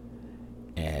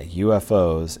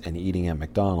 UFOs, and eating at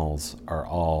McDonald's are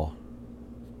all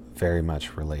very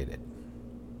much related.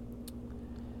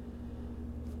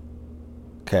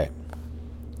 Okay,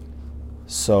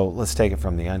 so let's take it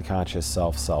from the unconscious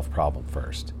self problem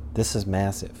first. This is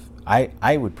massive.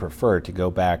 I would prefer to go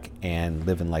back and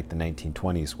live in like the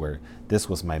 1920s where this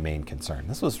was my main concern.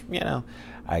 This was,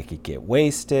 I could get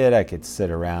wasted, I could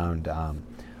sit around on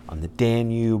the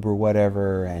Danube or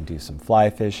whatever and do some fly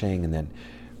fishing, and then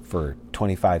for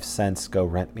 25 cents go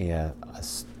rent me a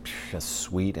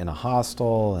suite in a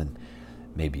hostel, and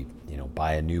maybe,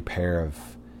 buy a new pair of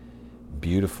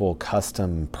beautiful,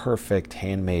 custom, perfect,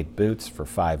 handmade boots for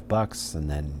 $5, and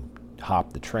then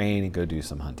hop the train and go do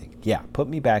some hunting. Yeah, put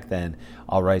me back then.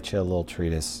 I'll write you a little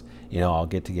treatise. I'll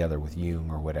get together with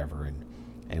Jung or whatever,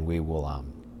 and we will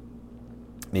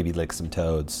maybe lick some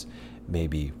toads,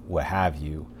 maybe what have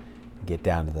you, get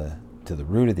down to the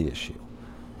root of the issue.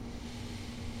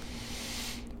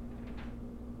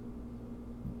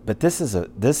 But this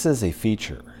is a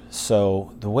feature.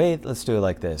 So let's do it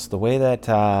like this. The way that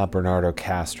Bernardo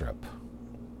Kastrup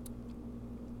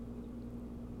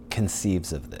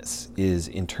conceives of this is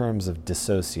in terms of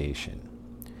dissociation.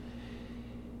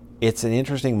 It's an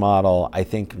interesting model. I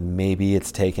think maybe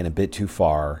it's taken a bit too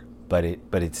far, but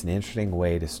it's an interesting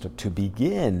way to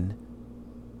begin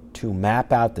to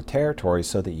map out the territory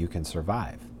so that you can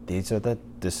survive. This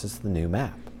is the new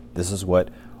map. This is what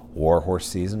Warhorse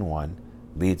Season 1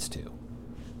 leads to.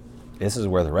 This is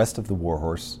where the rest of the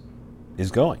Warhorse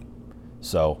is going.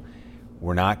 So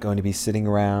we're not going to be sitting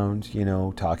around,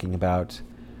 talking about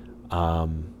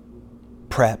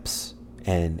preps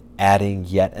and adding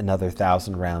yet another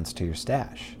 1,000 rounds to your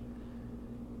stash.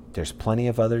 There's plenty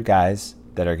of other guys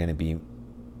that are going to be,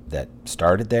 that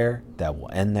started there, that will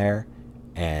end there,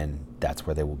 and that's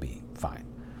where they will be. Fine.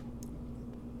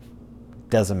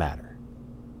 Doesn't matter.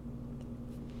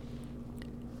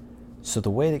 So the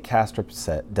way that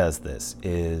Castrop does this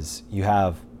is you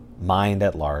have mind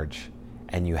at large,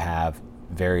 and you have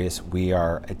various, we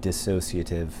are a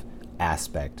dissociative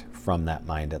aspect from that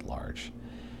mind at large.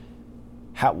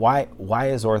 Why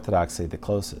is orthodoxy the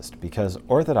closest? Because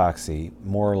orthodoxy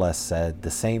more or less said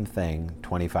the same thing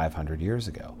 2,500 years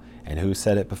ago. And who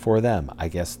said it before them? I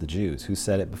guess the Jews. Who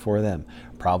said it before them?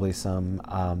 Probably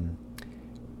some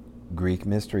Greek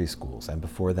mystery schools. And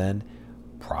before then,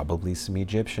 probably some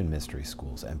Egyptian mystery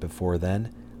schools. And before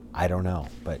then, I don't know.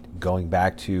 But going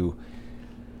back to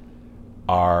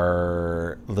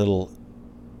our little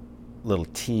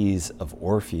tease of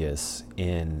Orpheus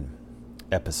in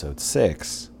episode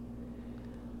 6,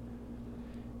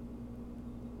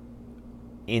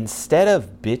 instead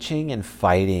of bitching and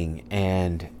fighting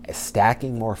and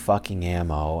stacking more fucking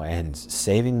ammo and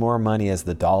saving more money as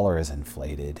the dollar is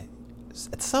inflated,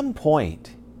 at some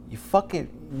point, you fucking,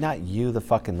 not you, the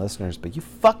fucking listeners, but you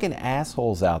fucking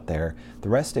assholes out there, the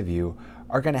rest of you,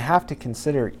 are going to have to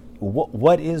consider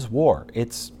what is war.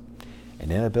 It's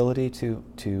an inability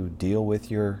to deal with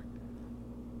your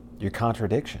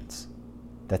contradictions.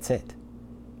 That's it.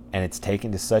 And it's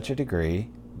taken to such a degree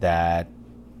that,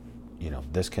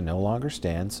 this can no longer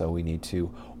stand, so we need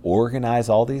to organize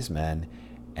all these men.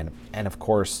 And of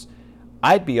course,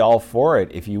 I'd be all for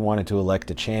it if you wanted to elect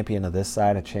a champion of this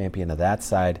side, a champion of that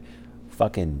side,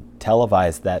 fucking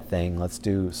televise that thing. Let's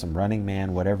do some Running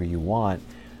Man, whatever you want,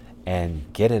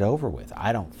 and get it over with.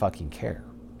 I don't fucking care.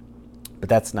 But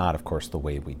that's not, of course, the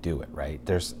way we do it, right?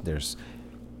 There's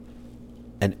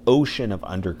an ocean of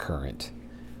undercurrent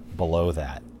below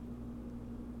that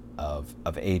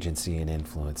of agency and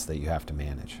influence that you have to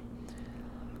manage.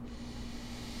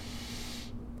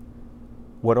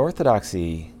 What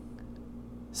orthodoxy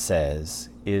says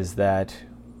is that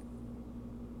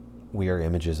we are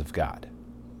images of God.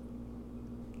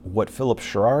 What Philip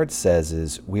Sherrard says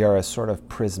is we are a sort of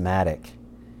prismatic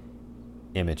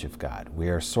image of God. We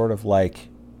are sort of like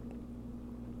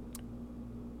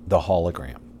the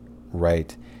hologram,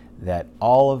 right? That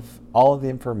all of the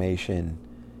information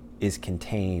is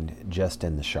contained just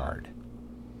in the shard.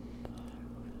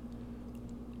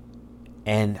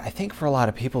 And I think for a lot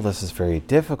of people this is very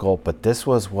difficult, but this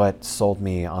was what sold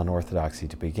me on orthodoxy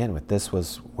to begin with. This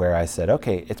was where I said,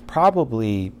 okay, it's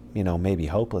probably, maybe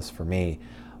hopeless for me,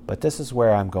 but this is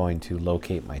where I'm going to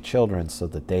locate my children so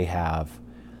that they have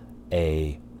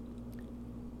a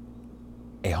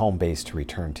home base to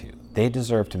return to. They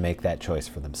deserve to make that choice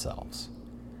for themselves.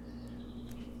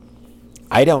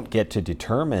 I don't get to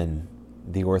determine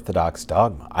the Orthodox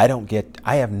dogma. I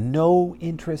have no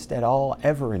interest at all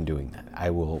ever in doing that.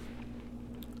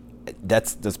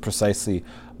 That's precisely,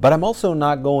 but I'm also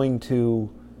not going to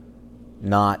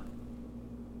not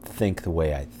think the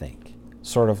way I think.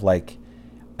 Sort of like,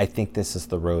 I think this is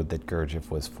the road that Gurdjieff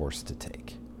was forced to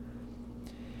take.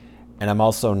 And I'm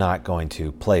also not going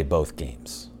to play both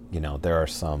games. There are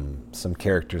some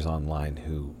characters online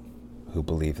who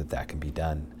believe that can be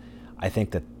done. I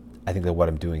think that what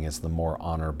I'm doing is the more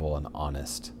honorable and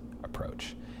honest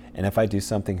approach. And if I do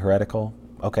something heretical,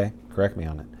 okay, correct me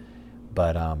on it.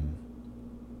 But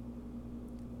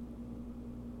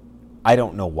I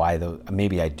don't know why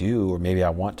maybe I do, or maybe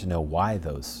I want to know why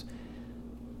those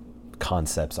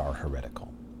concepts are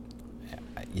heretical.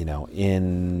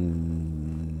 In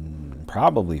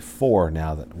probably 4,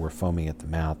 now that we're foaming at the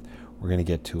mouth, we're going to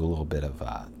get to a little bit of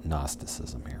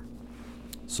Gnosticism here.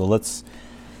 So let's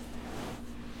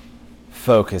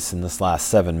focus in this last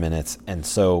 7 minutes. And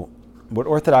so what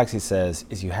orthodoxy says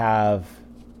is you're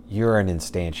an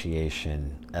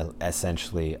instantiation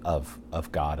essentially of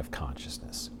God, of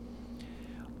consciousness.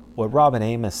 What Robin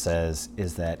Amos says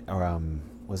is that,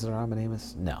 was it Robin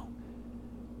Amos? No.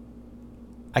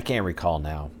 I can't recall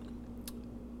now.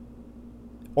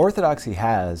 Orthodoxy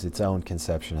has its own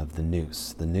conception of the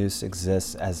nous. The nous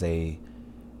exists as a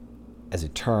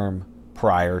term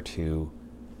prior to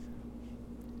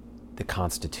the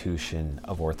constitution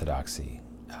of orthodoxy,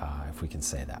 if we can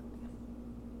say that.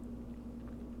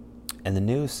 And the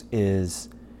nous is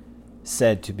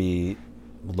said to be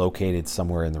located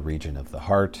somewhere in the region of the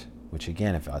heart, which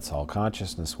again, if that's all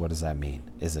consciousness, what does that mean?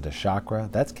 Is it a chakra?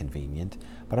 That's convenient,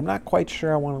 but I'm not quite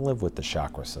sure I want to live with the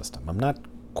chakra system. I'm not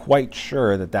quite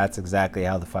sure that that's exactly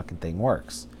how the fucking thing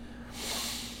works.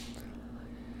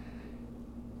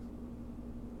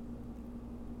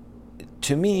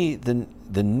 To me,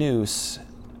 the nous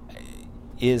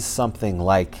is something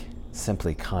like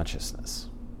simply consciousness.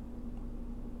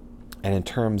 And in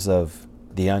terms of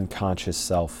the unconscious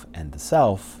self and the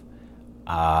self,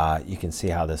 you can see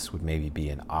how this would maybe be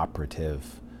an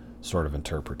operative sort of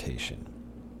interpretation.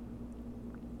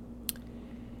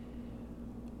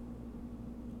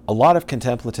 a lot of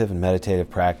contemplative and meditative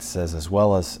practices, as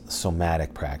well as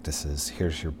somatic practices,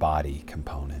 here's your body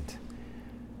component,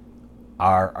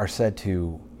 are said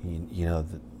to,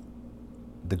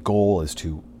 the goal is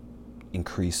to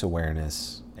increase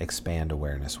awareness, expand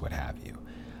awareness, what have you.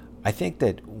 I think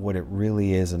that what it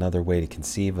really is, another way to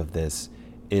conceive of this,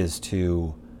 is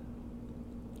to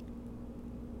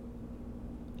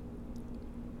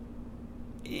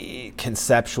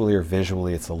conceptually or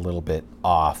visually, it's a little bit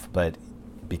off, but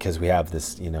because we have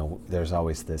this, there's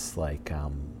always this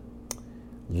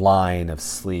line of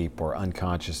sleep or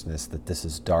unconsciousness that this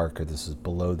is dark or this is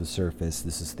below the surface,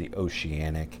 this is the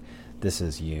oceanic, this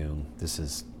is Jung, this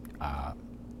is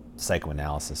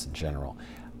psychoanalysis in general.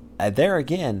 There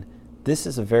again, this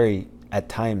is a very, at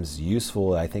times,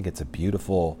 useful, I think it's a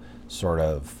beautiful sort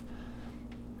of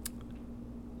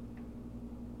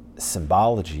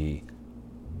symbology,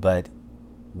 but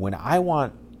when I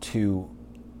want to,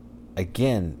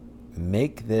 again,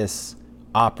 make this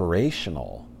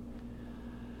operational,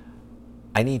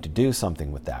 I need to do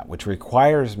something with that, which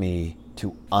requires me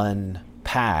to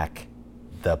unpack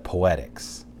the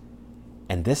poetics.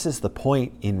 And this is the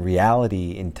point in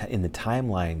reality, in the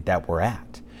timeline that we're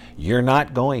at. You're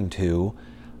not going to,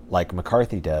 like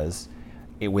McCarthy does,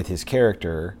 with his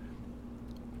character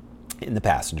in The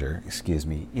Passenger,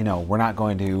 we're not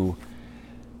going to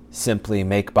simply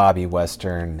make Bobby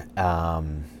Western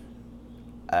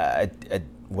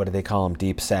what do they call him?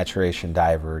 Deep saturation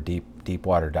diver, deep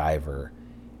water diver,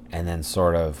 and then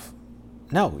sort of,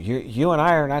 no, you and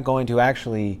I are not going to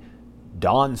actually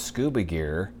don scuba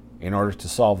gear in order to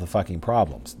solve the fucking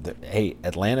problems. Hey,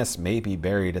 Atlantis may be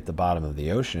buried at the bottom of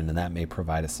the ocean, and that may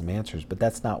provide us some answers, but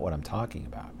that's not what I'm talking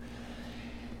about.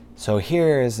 So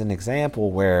here is an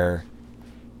example where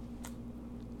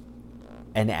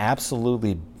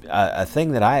a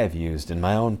thing that I have used in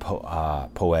my own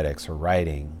poetics or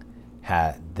writing,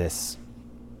 had this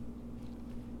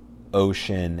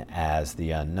ocean as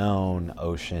the unknown,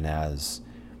 ocean as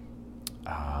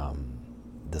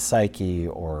the psyche,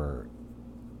 or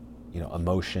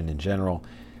emotion in general.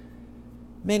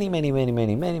 Many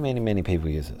people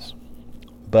use this.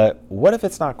 But what if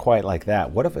it's not quite like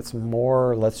that? What if it's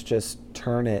more, let's just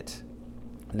turn it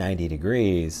 90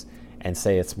 degrees and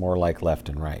say it's more like left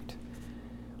and right?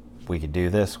 We could do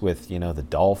this with, the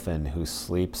dolphin who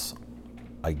sleeps,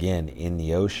 again, in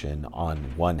the ocean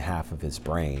on one half of his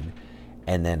brain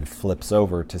and then flips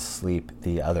over to sleep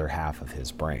the other half of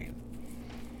his brain.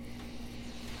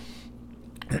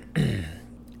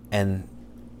 And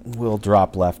we'll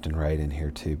drop left and right in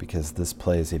here too, because this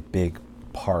plays a big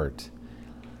part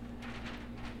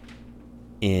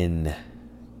in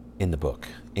the book,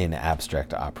 in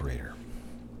Abstract Operator.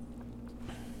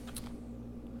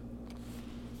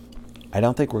 I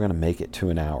don't think we're going to make it to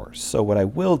an hour. So what I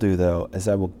will do, though, is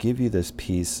I will give you this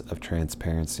piece of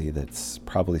transparency that's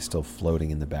probably still floating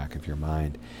in the back of your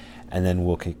mind. And then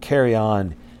we'll carry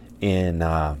on in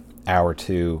hour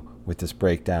 2 with this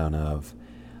breakdown of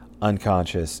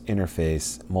unconscious,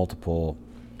 interface, multiple.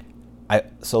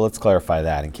 So let's clarify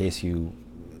that in case you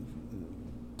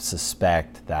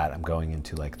suspect that I'm going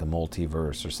into like the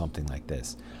multiverse or something like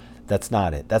this. That's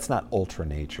not it. That's not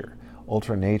Ultranature.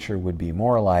 Ultranature would be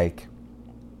more like,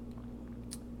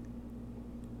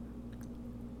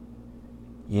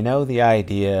 the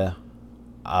idea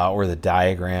or the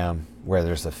diagram where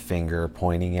there's a finger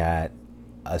pointing at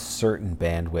a certain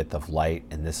bandwidth of light,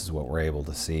 and this is what we're able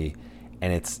to see,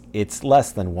 and it's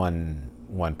less than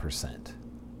 1%.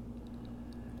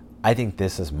 I think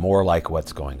this is more like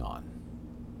what's going on.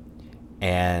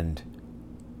 And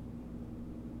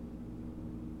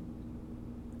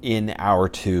in hour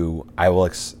 2, I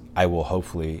will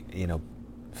hopefully,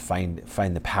 find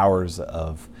the powers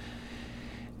of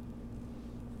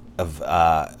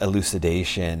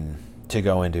elucidation to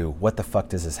go into what the fuck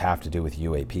does this have to do with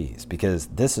UAPs, because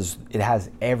it has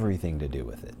everything to do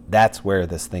with it. That's where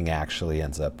this thing actually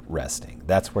ends up resting.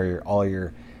 That's where all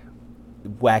your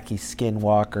wacky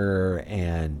skinwalker,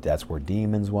 and that's where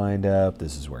demons wind up.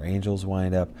 This is where angels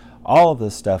wind up. All of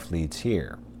this stuff leads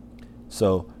here.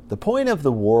 So the point of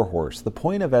the warhorse, the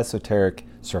point of esoteric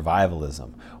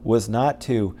survivalism, was not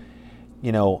to,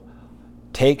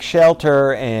 take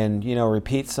shelter and,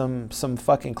 repeat some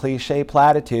fucking cliche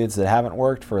platitudes that haven't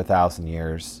worked for 1,000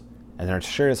 years, and they're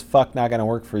sure as fuck not going to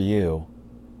work for you.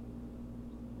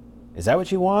 Is that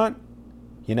what you want?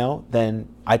 Then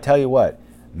I tell you what,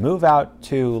 move out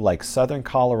to like southern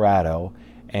Colorado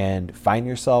and find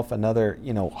yourself another,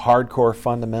 hardcore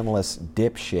fundamentalist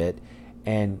dipshit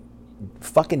and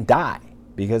fucking die,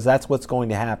 because that's what's going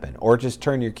to happen. Or just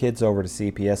turn your kids over to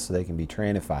CPS so they can be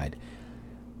trannified.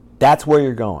 That's where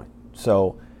you're going.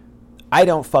 So I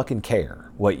don't fucking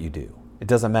care what you do. It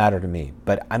doesn't matter to me,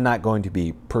 but I'm not going to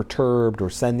be perturbed or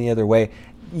send the other way.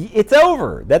 It's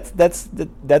over. That's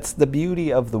the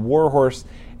beauty of the warhorse,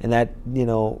 and that, you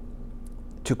know,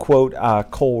 to quote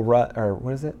Cole Rust, or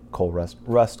what is it?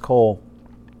 Rust Cole.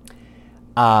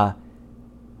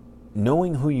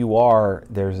 Knowing who you are,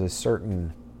 there's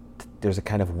a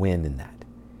kind of win in that.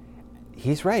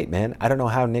 He's right, man. I don't know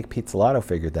how Nick Pizzolatto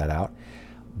figured that out,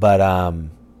 but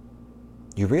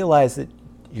you realize that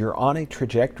you're on a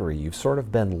trajectory. You've sort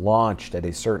of been launched at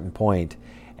a certain point,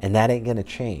 and that ain't going to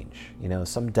change. You know,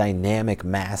 some dynamic,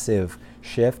 massive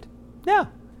shift. Yeah,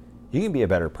 you can be a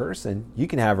better person. You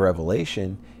can have a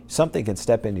revelation. Something can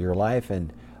step into your life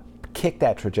and kick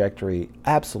that trajectory.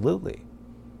 Absolutely.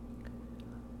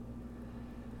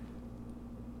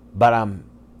 But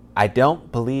I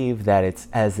don't believe that it's,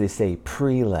 as they say,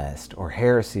 pre-lest or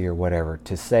heresy or whatever,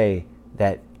 to say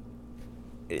that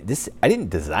this, I didn't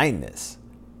design this.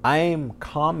 I'm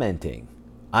commenting.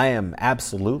 I am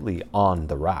absolutely on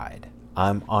the ride.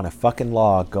 I'm on a fucking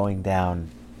log going down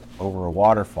over a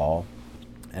waterfall,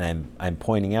 and I'm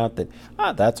pointing out that,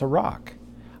 that's a rock.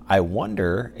 I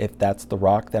wonder if that's the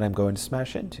rock that I'm going to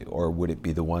smash into, or would it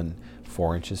be the one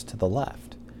 4 inches to the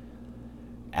left?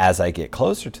 As I get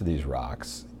closer to these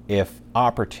rocks, if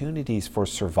opportunities for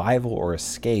survival or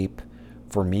escape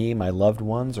for me, my loved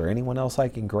ones, or anyone else I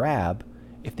can grab,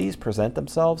 if these present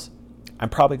themselves, I'm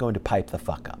probably going to pipe the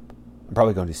fuck up. I'm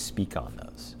probably going to speak on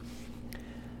those.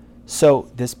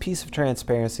 So this piece of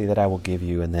transparency that I will give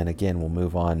you, and then again we'll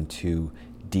move on to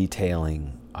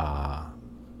detailing,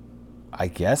 I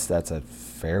guess that's a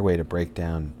fair way to break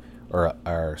down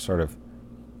or sort of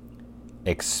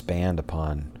expand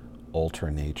upon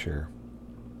Ultranature,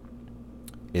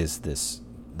 is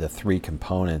the three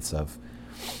components of,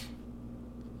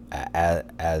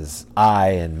 as I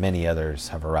and many others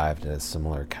have arrived at a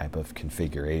similar type of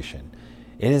configuration.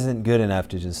 It isn't good enough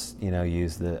to just, you know,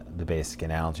 use the basic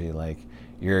analogy like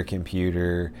you're a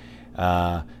computer,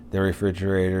 the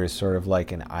refrigerator is sort of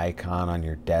like an icon on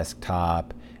your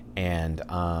desktop, and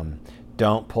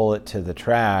don't pull it to the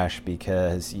trash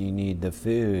because you need the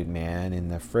food, man, in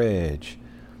the fridge.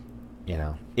 You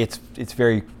know, it's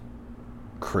very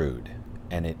crude,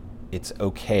 and it's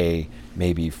okay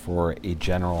maybe for a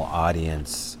general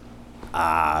audience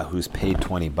who's paid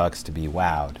 $20 to be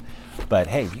wowed. But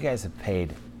hey, you guys have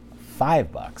paid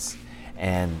 $5,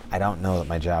 and I don't know that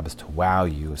my job is to wow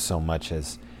you so much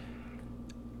as,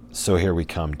 so here we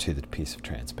come to the piece of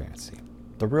transparency.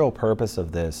 The real purpose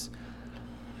of this,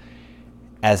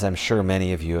 as I'm sure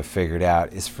many of you have figured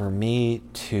out, is for me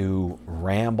to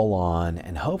ramble on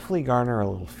and hopefully garner a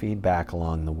little feedback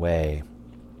along the way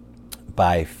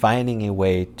by finding a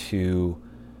way to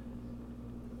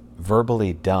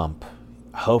verbally dump,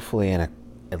 hopefully in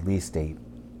at least a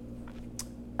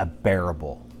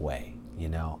bearable way. You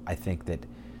know, I think that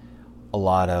a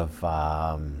lot of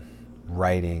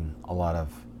writing, a lot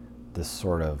of this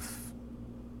sort of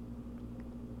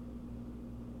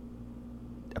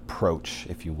approach,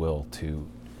 if you will, to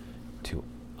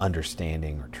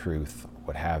understanding or truth,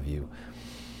 what have you,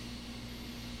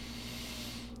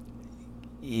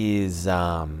 is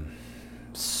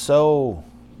so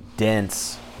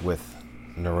dense with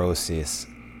neurosis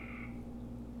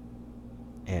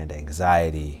and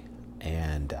anxiety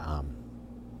and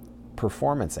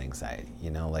performance anxiety. You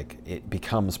know, like it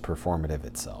becomes performative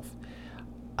itself.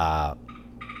 The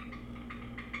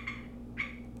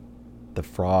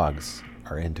frogs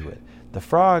are into it. The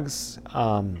frogs,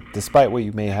 despite what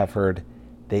you may have heard,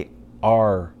 they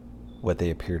are what they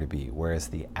appear to be, whereas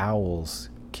the owls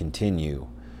continue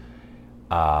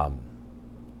to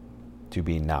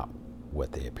be not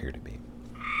what they appear to be.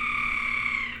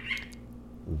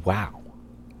 Wow.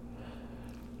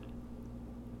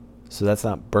 So that's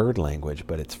not bird language,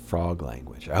 but it's frog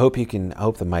language. I hope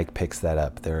the mic picks that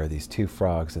up. There are these two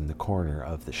frogs in the corner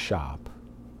of the shop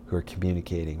who are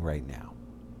communicating right now.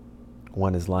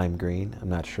 One is lime green. I'm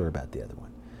not sure about the other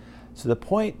one. So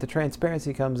the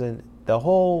transparency comes in. The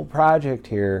whole project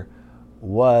here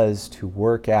was to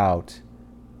work out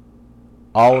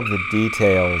all of the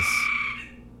details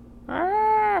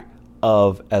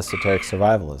of esoteric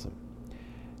survivalism.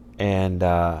 And,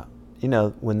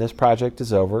 when this project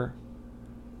is over,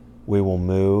 we will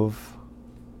move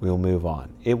on.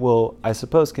 It will, I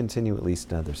suppose, continue at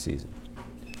least another season.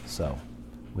 So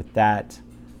with that,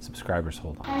 subscribers,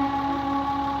 hold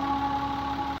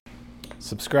on.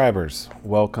 Subscribers,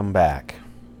 welcome back.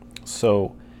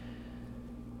 So,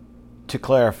 to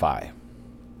clarify,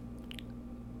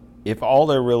 if all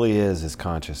there really is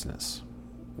consciousness,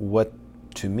 what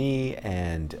to me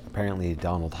and apparently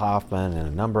Donald Hoffman and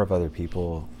a number of other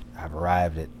people I've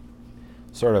arrived at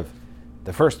sort of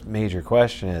the first major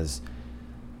question is,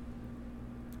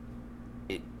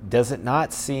 does it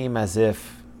not seem as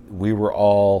if we were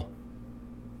all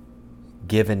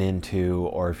given into,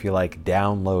 or if you like,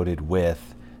 downloaded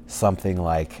with something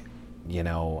like,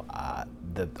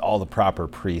 all the proper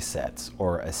presets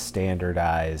or a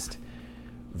standardized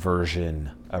version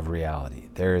of reality?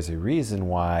 There is a reason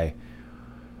why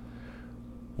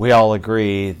we all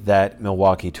agree that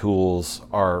Milwaukee tools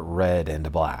are red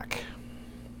and black.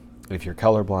 If you're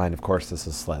colorblind, of course, this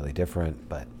is slightly different,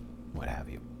 but what have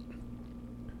you.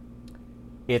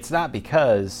 It's not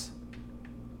because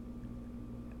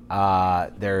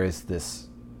there is this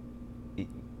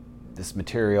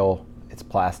material, it's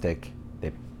plastic.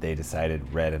 They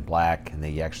decided red and black, and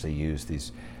they actually use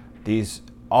these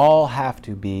all have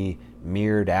to be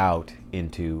mirrored out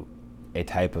into a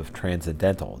type of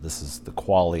transcendental. This is the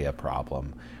qualia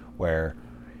problem, where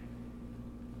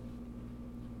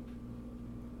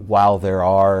while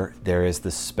there is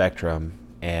this spectrum,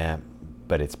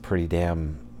 but it's pretty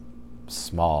damn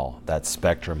small, that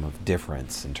spectrum of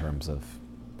difference in terms of,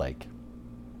 like,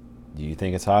 do you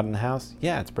think it's hot in the house?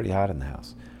 Yeah, it's pretty hot in the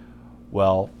house.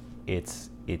 Well, it's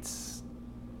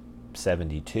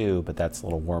 72, but that's a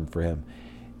little warm for him.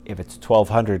 If it's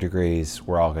 1200 degrees,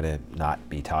 we're all going to not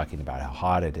be talking about how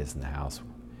hot it is in the house.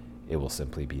 It will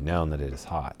simply be known that it is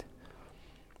hot.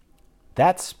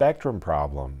 That spectrum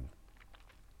problem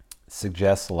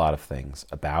suggests a lot of things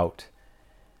about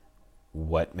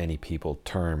what many people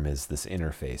term as this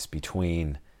interface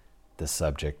between the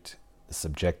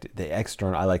the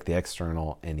external, I like the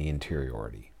external, and the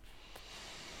interiority.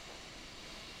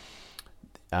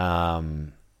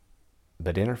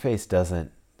 But interface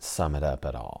doesn't sum it up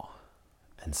at all.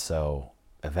 And so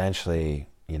eventually,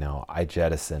 I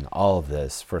jettison all of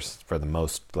this for the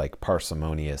most, like,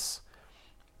 parsimonious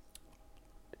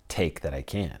take that I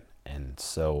can. And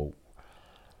so,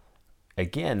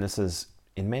 again, this is,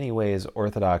 in many ways,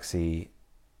 orthodoxy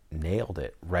nailed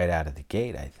it right out of the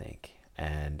gate, I think.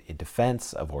 And in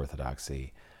defense of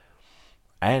orthodoxy,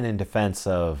 and in defense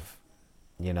of,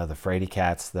 the fraidy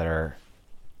cats that are,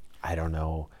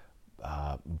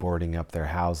 boarding up their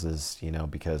houses,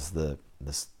 because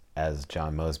this, as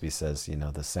John Mosby says,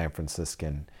 the San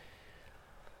Franciscan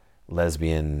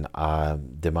lesbian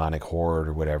demonic horde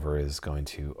or whatever is going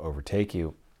to overtake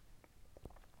you.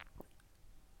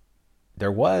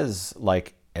 There was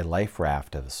like a life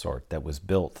raft of a sort that was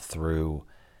built through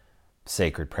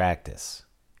sacred practice,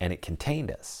 and it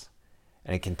contained us.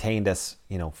 And it contained us,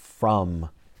 from,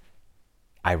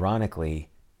 ironically,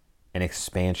 an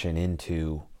expansion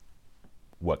into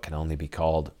what can only be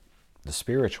called the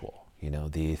spiritual,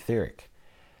 the etheric.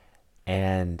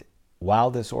 And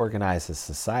while this organizes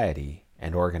society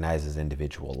and organizes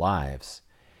individual lives,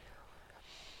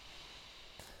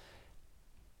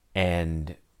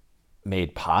 and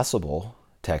made possible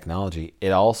technology, it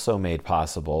also made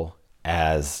possible,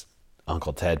 as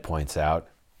Uncle Ted points out,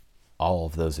 all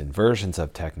of those inversions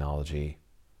of technology.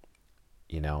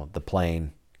 The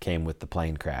plane came with the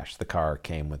plane crash. The car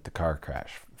came with the car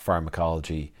crash.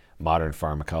 Pharmacology, modern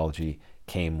pharmacology,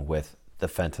 came with the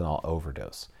fentanyl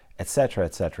overdose, etc.,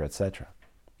 etc., etc.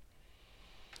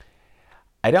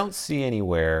 I don't see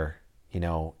anywhere, in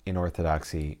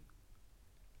orthodoxy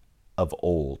of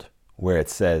old, where it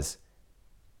says,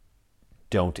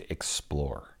 don't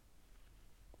explore.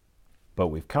 But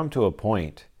we've come to a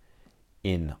point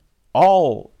in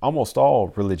almost all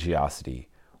religiosity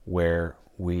where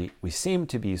we seem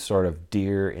to be sort of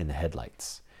deer in the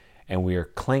headlights, and we are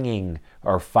clinging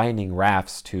or finding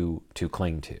rafts to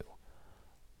cling to.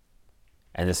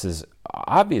 And this is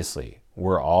obviously,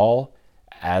 we're all,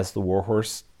 as the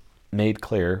Warhorse made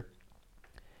clear,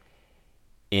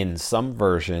 in some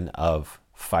version of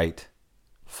fight,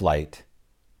 flight,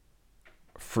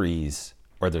 freeze,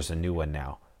 or there's a new one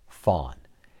now, fawn,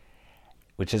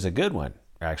 which is a good one,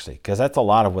 actually, because that's a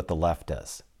lot of what the left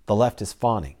does. The left is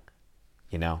fawning.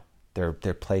 They're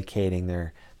placating.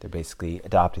 They're basically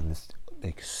adopting this,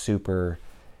 like, super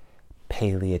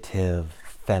palliative,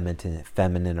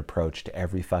 feminine approach to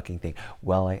every fucking thing.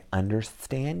 Well, I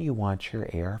understand you want your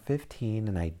AR-15,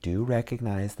 and I do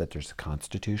recognize that there's a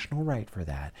constitutional right for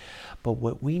that. But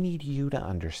what we need you to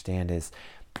understand is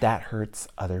that hurts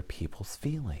other people's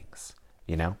feelings.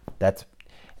 She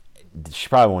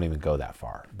probably won't even go that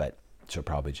far, but she'll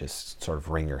probably just sort of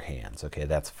wring her hands. Okay,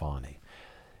 that's fawning.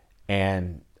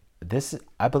 And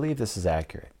I believe this is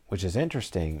accurate, which is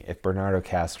interesting if Bernardo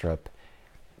Kastrup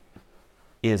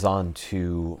is on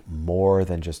to more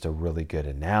than just a really good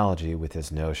analogy with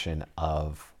his notion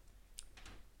of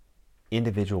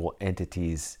individual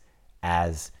entities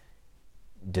as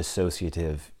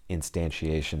dissociative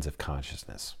instantiations of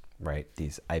consciousness, right?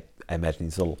 I imagine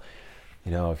these little,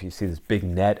 if you see this big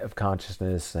net of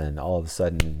consciousness and all of a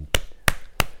sudden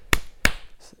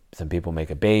some people make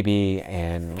a baby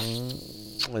and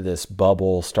this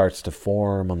bubble starts to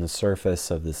form on the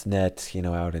surface of this net,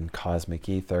 out in cosmic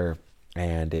ether,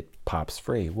 and it pops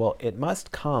free. Well, it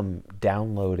must come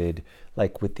downloaded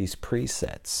like with these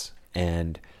presets.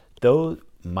 And though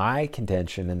my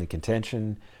contention and the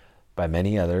contention by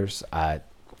many others,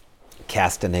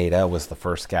 Castaneda was the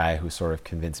first guy who sort of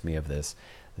convinced me of this,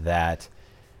 that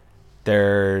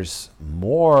there's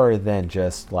more than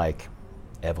just like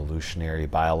evolutionary,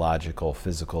 biological,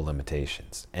 physical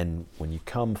limitations. And when you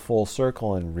come full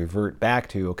circle and revert back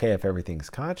to, okay, if everything's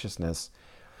consciousness,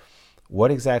 what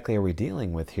exactly are we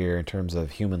dealing with here in terms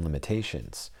of human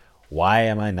limitations?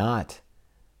 Why do I not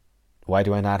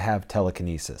have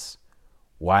telekinesis?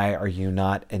 Why are you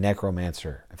not a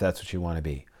necromancer, if that's what you want to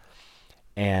be?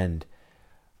 And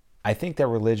I think that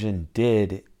religion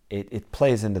it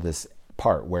plays into this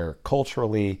part where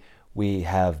culturally we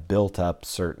have built up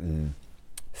certain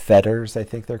fetters, I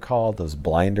think they're called, those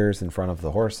blinders in front of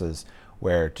the horses,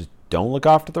 where just don't look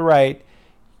off to the right.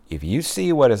 If you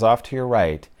see what is off to your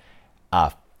right,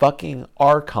 a fucking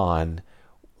archon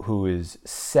who is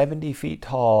 70 feet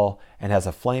tall and has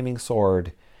a flaming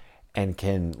sword and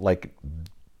can like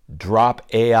drop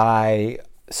AI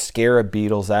scarab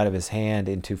beetles out of his hand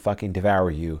and to fucking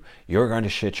devour you, you're going to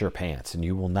shit your pants and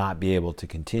you will not be able to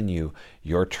continue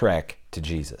your trek to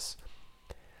Jesus.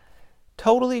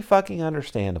 Totally fucking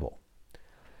understandable.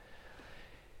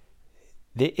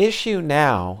 The issue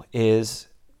now is,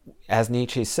 as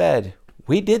Nietzsche said,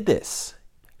 we did this.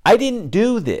 I didn't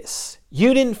do this.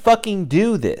 You didn't fucking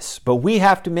do this, but we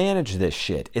have to manage this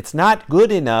shit. It's not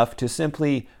good enough to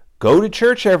simply go to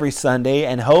church every Sunday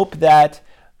and hope that,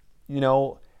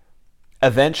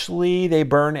 eventually they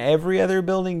burn every other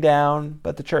building down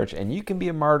but the church. And you can be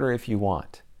a martyr if you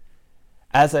want.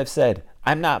 As I've said,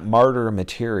 I'm not martyr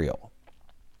material.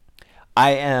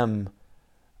 I am,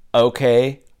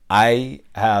 okay, I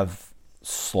have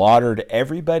slaughtered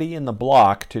everybody in the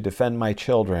block to defend my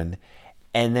children,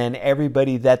 and then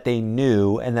everybody that they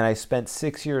knew, and then I spent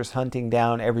 6 years hunting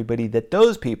down everybody that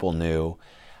those people knew.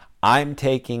 I'm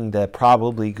taking the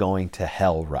probably going to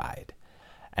hell ride.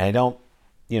 And I don't,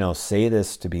 say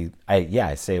this to be,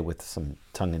 I say it with some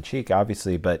tongue in cheek,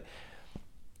 obviously, but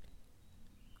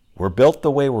we're built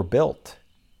the way we're built.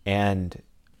 And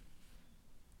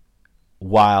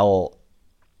while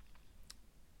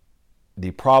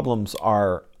the problems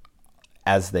are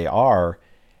as they are,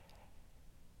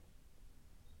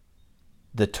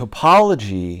 the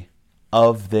topology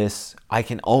of this, I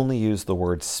can only use the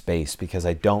word space because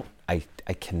I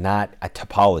cannot, a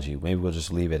topology, maybe we'll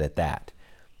just leave it at that.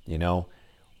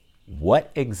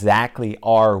 What exactly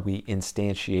are we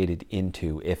instantiated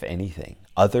into, if anything,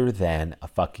 other than a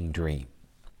fucking dream?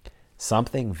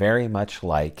 Something very much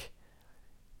like,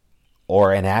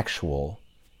 or an actual,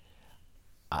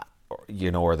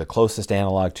 or the closest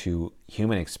analog to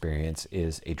human experience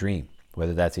is a dream,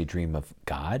 whether that's a dream of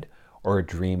God or a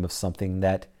dream of something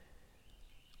that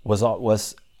was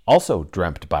also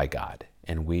dreamt by God,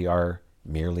 and we are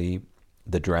merely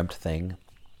the dreamt thing.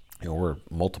 We're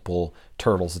multiple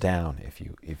turtles down if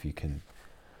you're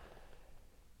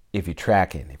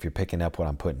tracking, if you're picking up what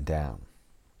I'm putting down.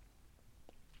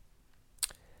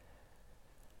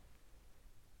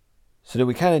 So did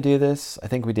we kind of do this? I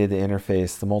think we did the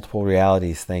interface. The multiple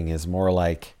realities thing is more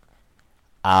like,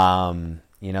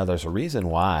 there's a reason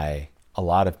why a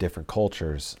lot of different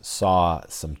cultures saw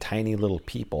some tiny little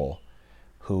people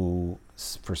who,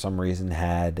 for some reason,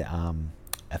 had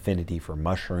affinity for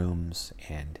mushrooms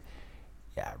and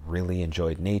really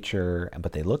enjoyed nature,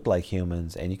 but they looked like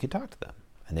humans and you could talk to them.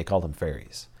 And they called them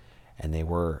fairies. And they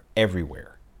were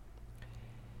everywhere.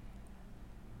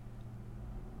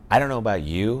 I don't know about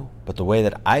you, but the way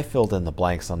that I filled in the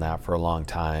blanks on that for a long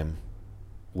time,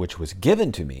 which was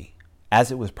given to me, as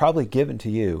it was probably given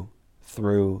to you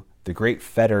through the great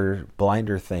fetter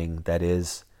blinder thing that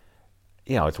is,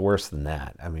 it's worse than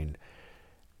that. I mean,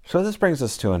 so this brings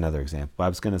us to another example. I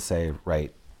was going to say,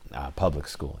 public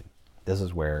schooling. This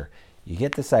is where you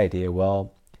get this idea,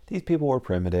 well, these people were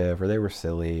primitive, or they were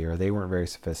silly, or they weren't very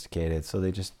sophisticated, so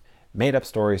they just made up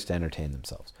stories to entertain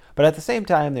themselves. But at the same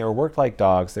time, they were worked like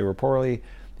dogs. They were poorly,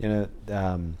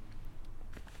 their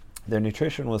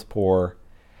nutrition was poor.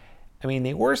 I mean,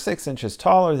 they were 6 inches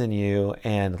taller than you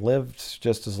and lived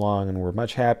just as long and were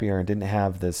much happier and didn't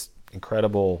have this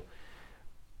incredible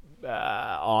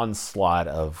onslaught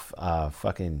of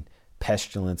fucking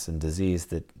pestilence and disease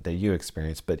that you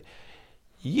experienced. But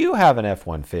you have an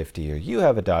F-150 or you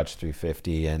have a Dodge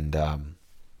 350 and,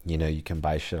 you can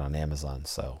buy shit on Amazon,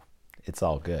 so it's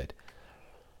all good.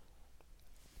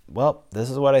 Well, this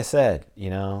is what I said,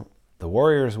 the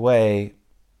warrior's way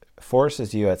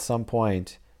forces you at some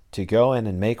point to go in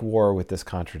and make war with this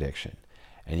contradiction.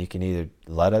 And you can either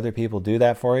let other people do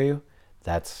that for you.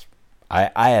 I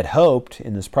had hoped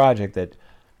in this project that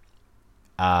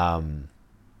by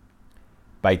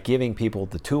giving people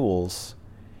the tools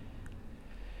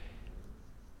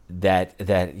that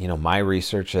my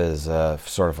research as a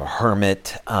sort of a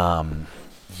hermit,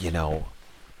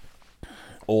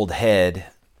 old head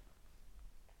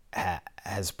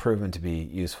has proven to be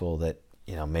useful, that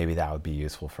maybe that would be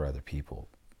useful for other people.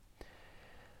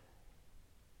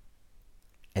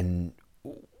 And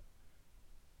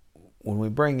when we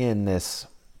bring in this,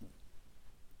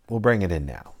 we'll bring it in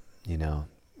now.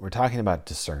 We're talking about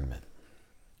discernment,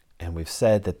 and we've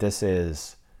said that this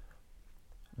is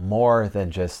more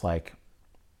than just like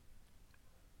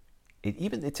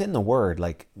it's in the word.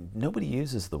 Like, nobody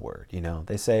uses the word.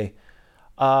 They say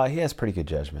he has pretty good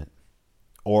judgment,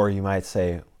 or you might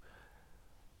say,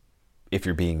 if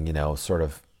you're being sort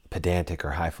of pedantic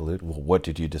or highfalutin, well, what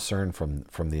did you discern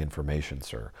from the information,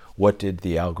 sir? What did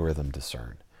the algorithm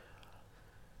discern?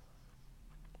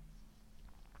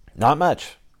 Not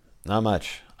much. I'm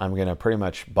going to pretty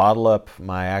much bottle up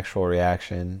my actual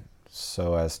reaction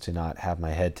so as to not have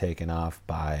my head taken off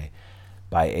by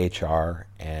HR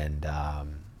and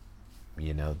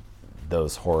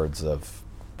those hordes of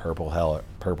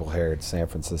purple-haired San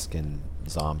Franciscan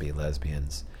zombie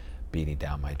lesbians beating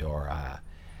down my door.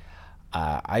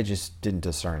 I just didn't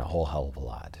discern a whole hell of a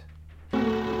lot.